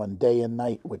everyone day and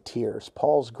night with tears."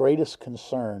 Paul's greatest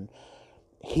concern,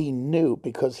 he knew,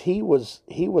 because he was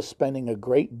spending a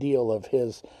great deal of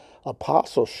his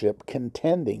apostleship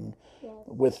contending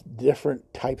with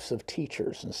different types of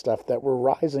teachers and stuff that were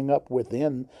rising up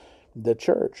within the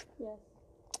church. Yes.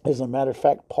 As a matter of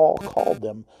fact, Paul called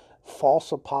them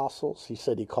false apostles. He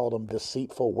said he called them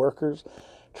deceitful workers,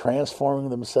 transforming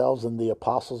themselves into the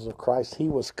apostles of Christ. He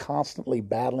was constantly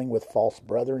battling with false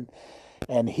brethren.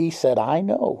 And he said, I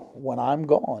know when I'm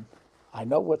gone, I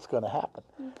know what's going to happen.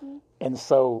 Mm-hmm. And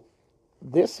so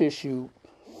this issue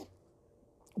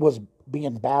was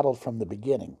being battled from the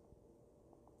beginning.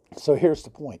 So here's the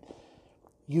point.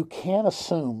 You can't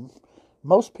assume,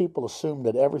 most people assume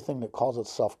that everything that calls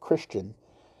itself Christian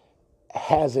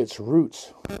has its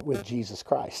roots with Jesus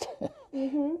Christ.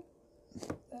 Mm-hmm.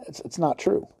 It's not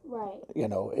true. Right.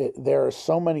 There are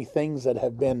so many things that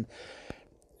have been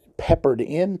peppered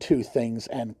into things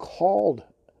and called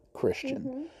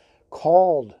Christian,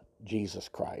 called Jesus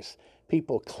Christ,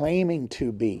 people claiming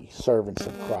to be servants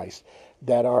of Christ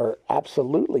that are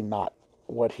absolutely not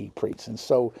what he preached. And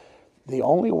so the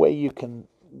only way you can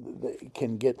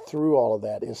get through all of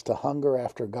that is to hunger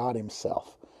after God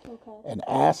himself. Okay. And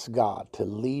ask God to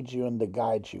lead you and to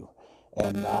guide you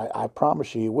And I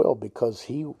promise you he will, because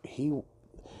he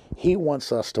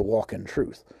wants us to walk in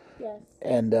truth. Yes.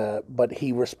 And but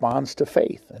he responds to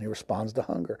faith, and he responds to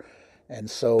hunger. And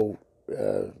so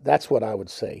that's what I would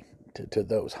say to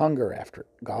those: hunger after it.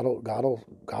 God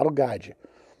will guide you.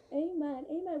 Amen.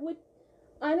 Amen.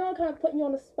 I know I'm kind of putting you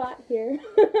on the spot here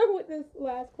with this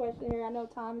last question here. I know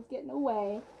time is getting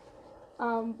away.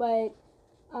 But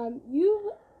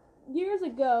you, years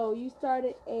ago, you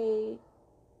started a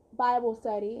Bible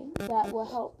study that will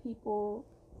help people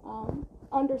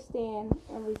understand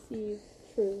and receive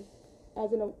truth,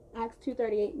 as in a Acts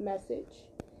 2:38 message.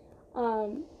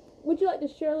 Would you like to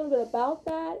share a little bit about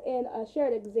that and share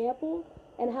an example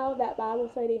and how that Bible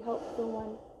study helped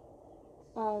someone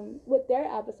with their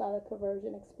apostolic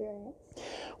conversion experience?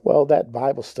 Well, that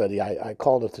Bible study, I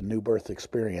called it the New Birth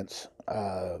Experience.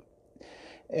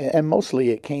 And mostly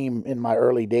it came in my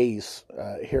early days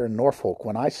here in Norfolk.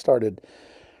 When I started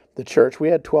the church, we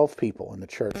had 12 people in the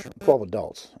church, 12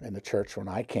 adults in the church when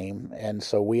I came. And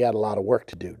so we had a lot of work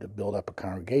to do to build up a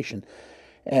congregation.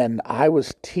 And I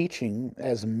was teaching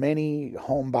as many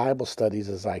home Bible studies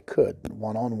as I could,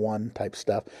 one-on-one type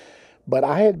stuff. But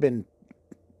I had been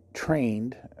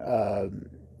trained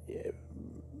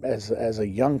as a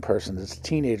young person, as a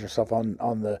teenager, stuff on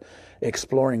the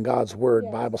Exploring God's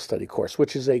Word Bible study course,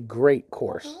 which is a great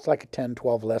course. It's like a 10,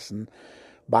 12 lesson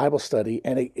Bible study,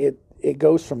 and it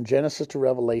goes from Genesis to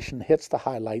Revelation, hits the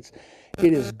highlights.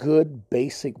 It is good,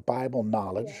 basic Bible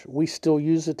knowledge. We still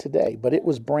use it today, but it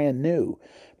was brand new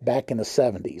back in the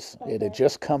 70s. It had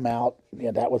just come out.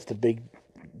 That was the big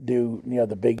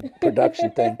the big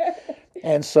production thing.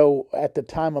 And so at the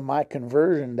time of my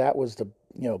conversion, that was the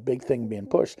big thing being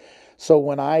pushed. So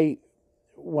when I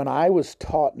was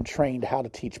taught and trained how to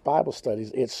teach Bible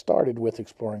studies, it started with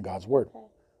Exploring God's Word.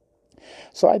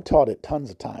 So I taught it tons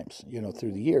of times,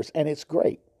 through the years, and it's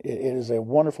great. It is a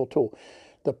wonderful tool.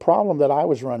 The problem that I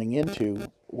was running into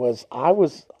was I'm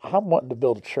wanting to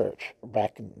build a church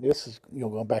this is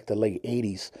going back to late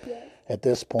 80s. Yes. At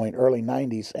this point, early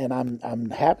 90s, and I'm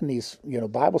having these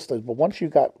Bible studies. But once you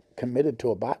got committed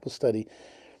to a Bible study,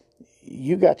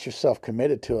 you got yourself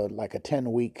committed to a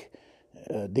 10-week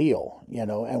deal,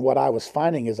 And what I was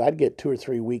finding is I'd get 2 or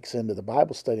 3 weeks into the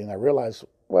Bible study, and I realized,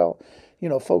 well,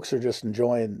 folks are just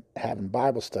enjoying having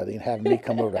Bible study and having me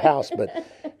come over to the house, but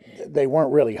they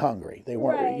weren't really hungry. They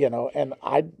weren't, right. And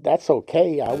that's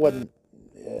okay. I wasn't,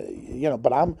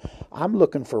 but I'm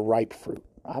looking for ripe fruit.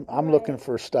 I'm Right. looking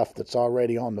for stuff that's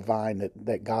already on the vine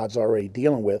that God's already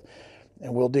dealing with,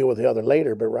 and we'll deal with the other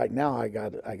later. But right now, I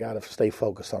got to stay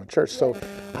focused on church. So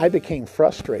I became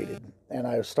frustrated, and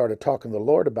I started talking to the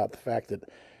Lord about the fact that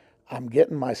I'm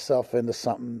getting myself into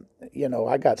something.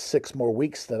 I got 6 more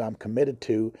weeks that I'm committed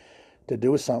to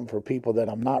do something for people that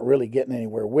I'm not really getting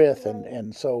anywhere with,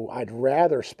 and so I'd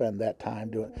rather spend that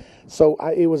time doing. So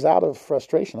it was out of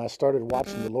frustration. I started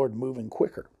watching the Lord moving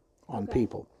quicker on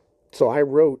people. So I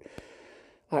wrote.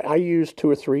 I used 2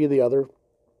 or 3 of the other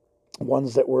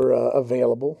ones that were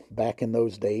available back in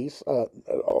those days.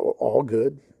 All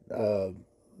good.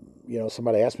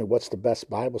 Somebody asked me what's the best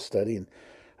Bible study, and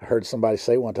I heard somebody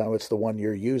say one time it's the one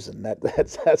you're using.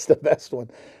 That's the best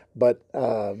one. But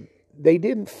they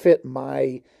didn't fit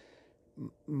my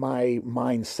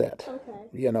mindset.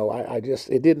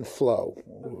 Okay. It didn't flow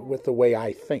with the way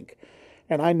I think.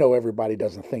 And I know everybody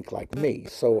doesn't think like me.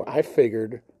 So I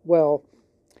figured, well,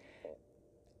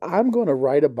 I'm going to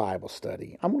write a Bible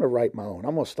study. I'm going to write my own.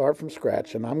 I'm going to start from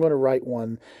scratch, and I'm going to write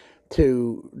one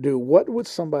to do what would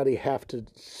somebody have to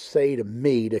say to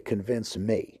me to convince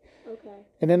me. Okay.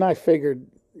 And then I figured,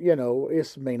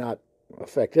 this may not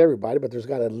affect everybody, but there's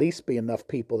got to at least be enough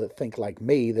people that think like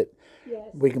me that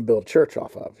we can build a church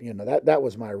off of. That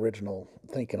was my original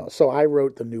thinking. So I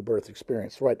wrote the New Birth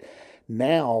Experience. Right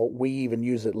now, we even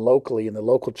use it locally in the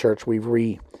local church. We've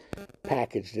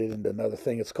repackaged it into another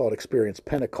thing. It's called Experience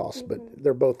Pentecost, but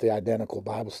they're both the identical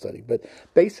Bible study. But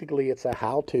basically, it's a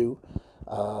how-to.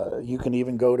 You can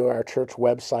even go to our church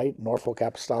website,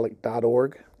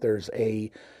 norfolkapostolic.org. There's a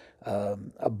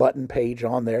button page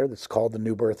on there that's called the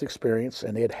New Birth Experience,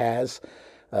 and it has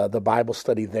the Bible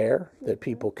study there that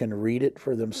people can read it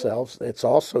for themselves. It's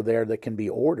also there that can be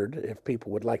ordered if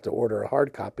people would like to order a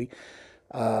hard copy.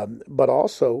 But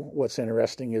also, what's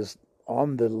interesting is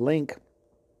on the link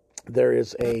there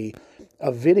is a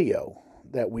video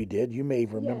that we did. You may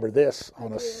remember this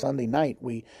on a Sunday night.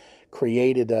 We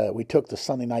took the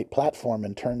Sunday night platform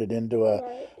and turned it into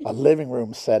a living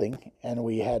room setting, and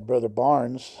we had Brother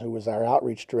Barnes, who was our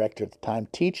outreach director at the time,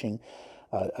 teaching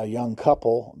a young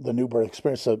couple the New Birth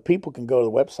Experience. So people can go to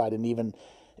the website, and even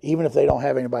if they don't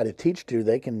have anybody to teach to,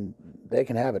 they can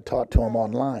have it taught to them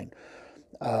online.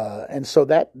 And so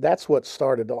that's what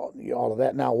started all of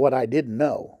that. Now, what I didn't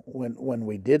know when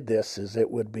we did this is it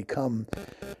would become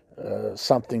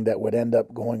something that would end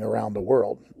up going around the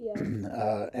world.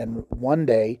 Yeah. And one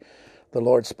day, the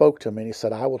Lord spoke to me and He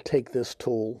said, I will take this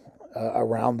tool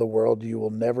around the world. You will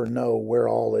never know where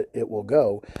all it will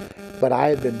go. But I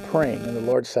had been praying, and the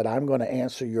Lord said, I'm going to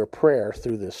answer your prayer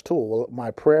through this tool. Well,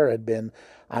 my prayer had been,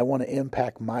 I want to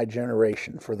impact my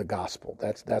generation for the gospel.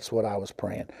 That's what I was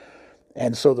praying.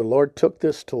 And so the Lord took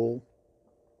this tool.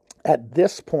 At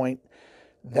this point,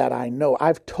 that I know,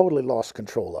 I've totally lost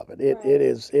control of it.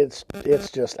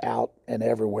 It's just out and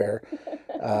everywhere.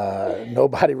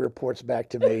 Nobody reports back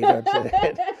to me.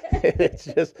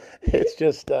 It's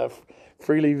just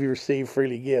freely receive,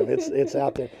 freely give. It's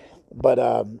out there. But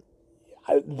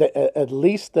at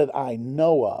least that I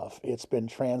know of, it's been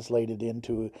translated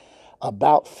into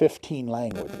about 15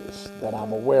 languages that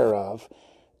I'm aware of,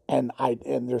 and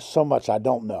there's so much I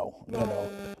don't know.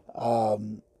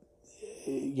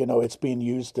 It's being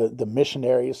used. The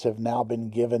missionaries have now been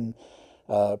given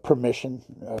permission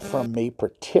from me,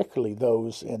 particularly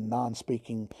those in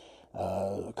non-speaking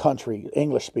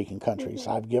English-speaking countries.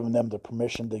 I've given them the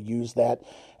permission to use that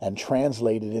and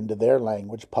translate it into their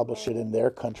language, publish it in their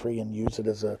country, and use it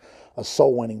as a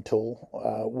soul-winning tool.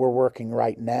 We're working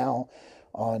right now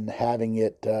on having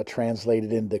it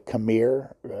translated into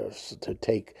Khmer to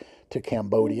take to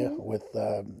Cambodia with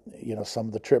some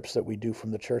of the trips that we do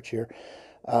from the church here.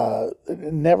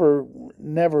 Never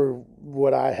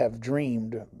would I have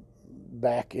dreamed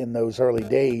back in those early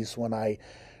days when I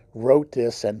wrote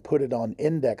this and put it on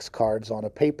index cards on a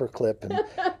paper clip and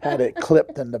had it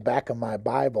clipped in the back of my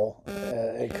Bible,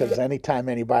 because anytime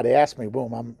anybody asked me,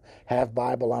 boom, have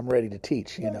Bible, I'm ready to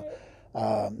teach.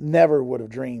 Never would have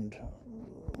dreamed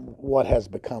what has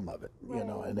become of it,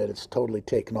 and that it's totally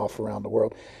taken off around the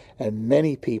world. And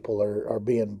many people are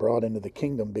being brought into the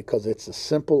kingdom because it's a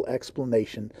simple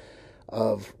explanation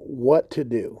of what to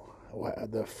do,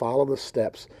 follow the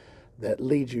steps that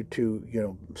lead you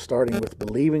to, starting with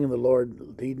believing in the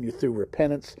Lord, leading you through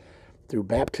repentance, through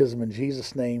baptism in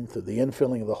Jesus' name, through the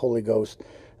infilling of the Holy Ghost.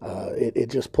 It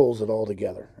just pulls it all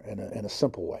together in a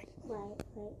simple way. Right.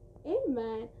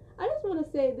 Amen. I just want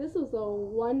to say this was a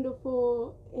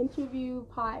wonderful interview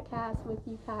podcast with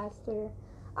you, Pastor.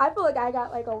 I feel like I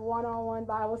got like a one-on-one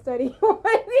Bible study with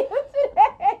you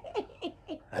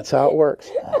today. That's how it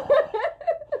works.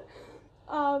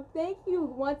 Thank you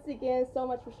once again so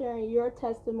much for sharing your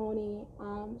testimony,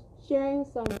 sharing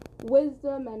some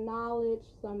wisdom and knowledge,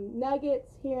 some nuggets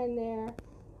here and there.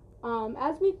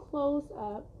 As we close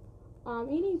up,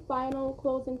 any final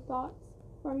closing thoughts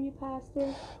from you,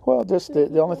 Pastor? Well, just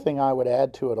the only thing I would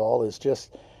add to it all is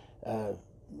just,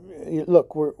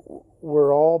 look,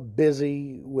 we're all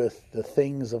busy with the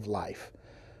things of life.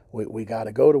 We got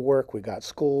to go to work, we got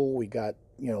school, we got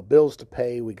bills to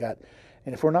pay,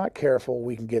 and if we're not careful,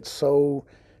 we can get so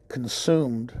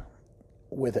consumed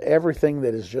with everything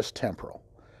that is just temporal,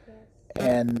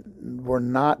 and we're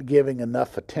not giving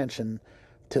enough attention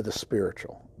to the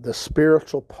spiritual. The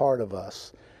spiritual part of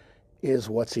us is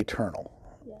what's eternal.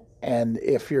 And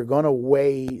if you're going to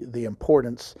weigh the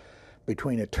importance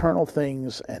between eternal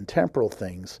things and temporal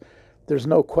things, there's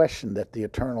no question that the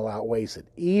eternal outweighs it.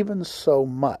 Even so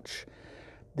much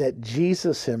that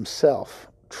Jesus himself,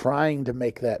 trying to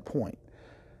make that point,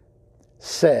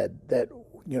 said that,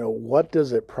 what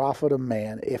does it profit a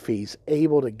man if he's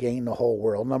able to gain the whole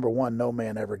world? Number one, no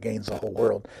man ever gains the whole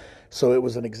world. So it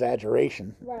was an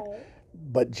exaggeration. Right.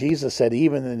 But Jesus said,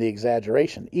 even in the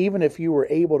exaggeration, even if you were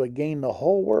able to gain the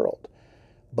whole world,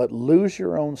 but lose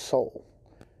your own soul,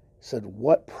 he said,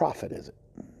 what profit is it?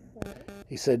 Right.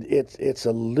 He said, it's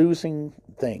a losing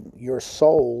thing. Your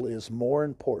soul is more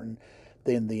important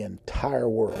than the entire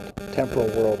world, temporal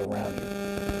world around you.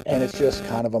 And it's just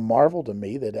kind of a marvel to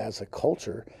me that as a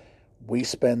culture, we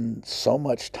spend so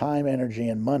much time, energy,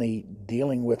 and money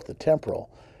dealing with the temporal.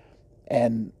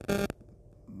 And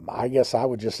I guess I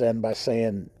would just end by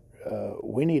saying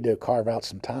we need to carve out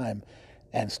some time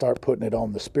and start putting it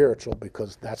on the spiritual,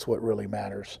 because that's what really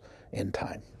matters in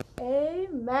time.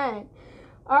 Amen.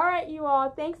 All right, you all.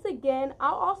 Thanks again. I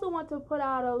also want to put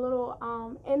out a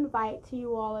little invite to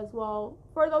you all as well.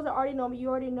 For those that already know me, you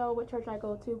already know what church I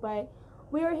go to, but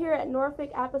we are here at Norfolk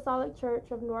Apostolic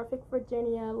Church of Norfolk,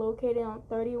 Virginia, located on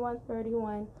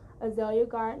 3131 Azalea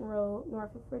Garden Road,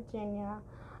 Norfolk, Virginia.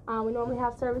 We normally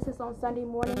have services on Sunday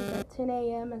mornings at 10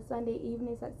 a.m. and Sunday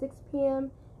evenings at 6 p.m.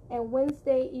 and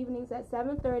Wednesday evenings at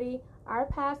 7:30. Our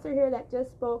pastor here that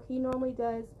just spoke, he normally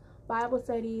does Bible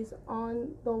studies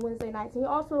on the Wednesday nights. He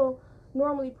also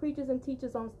normally preaches and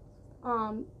teaches on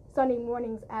Sunday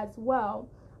mornings as well.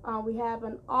 We have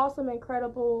an awesome,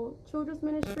 incredible children's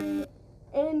ministry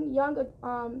and young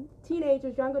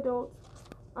teenagers, young adults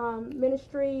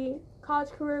ministry, college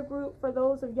career group for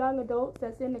those of young adults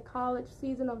that's in the college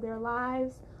season of their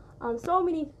lives. So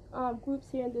many groups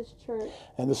here in this church.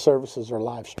 And the services are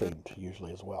live streamed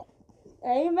usually as well.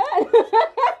 Amen.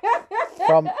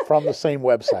 from the same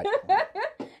website.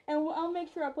 And I'll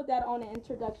make sure I put that on the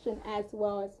introduction as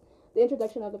well as the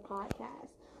introduction of the podcast.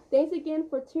 Thanks again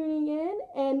for tuning in,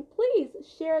 and please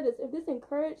share this. If this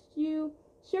encouraged you,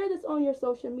 share this on your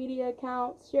social media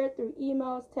accounts, share it through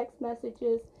emails, text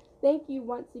messages. Thank you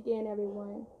once again,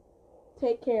 everyone.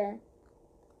 Take care.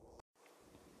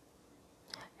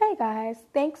 Hey guys,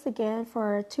 thanks again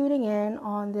for tuning in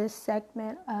on this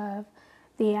segment of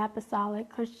the Apostolic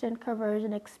Christian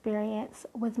Conversion Experience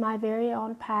with my very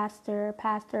own pastor,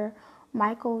 Pastor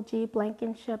Michael G.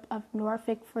 Blankenship of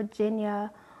Norfolk,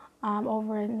 Virginia,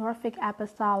 over in Norfolk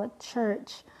Apostolic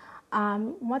Church.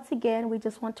 Once again, we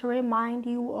just want to remind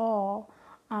you all,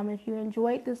 if you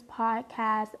enjoyed this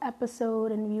podcast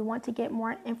episode and you want to get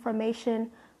more information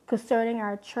concerning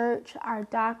our church, our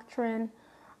doctrine,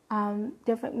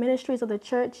 different ministries of the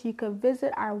church, you could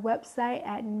visit our website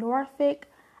at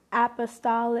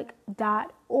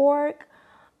norfolkapostolic.org.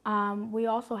 We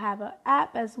also have an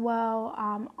app as well.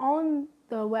 On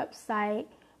the website,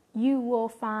 you will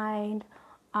find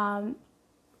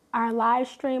our live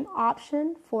stream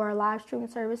option for live stream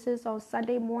services on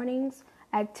Sunday mornings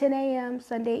at 10 a.m.,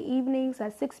 Sunday evenings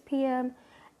at 6 p.m.,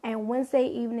 and Wednesday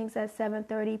evenings at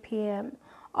 7:30 p.m.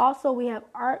 Also, we have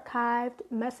archived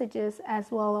messages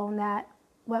as well on that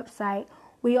website.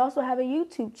 We also have a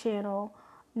YouTube channel,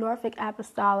 Norfolk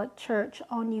Apostolic Church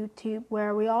on YouTube,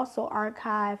 where we also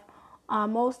archive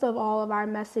most of all of our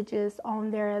messages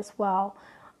on there as well.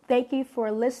 Thank you for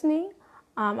listening.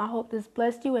 I hope this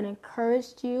blessed you and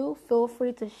encouraged you. Feel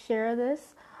free to share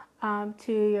this to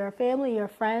your family, your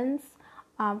friends,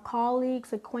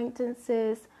 colleagues,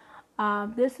 acquaintances.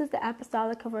 This is the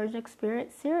Apostolic Conversion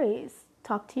Experience series.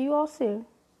 Talk to you all soon.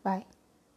 Bye.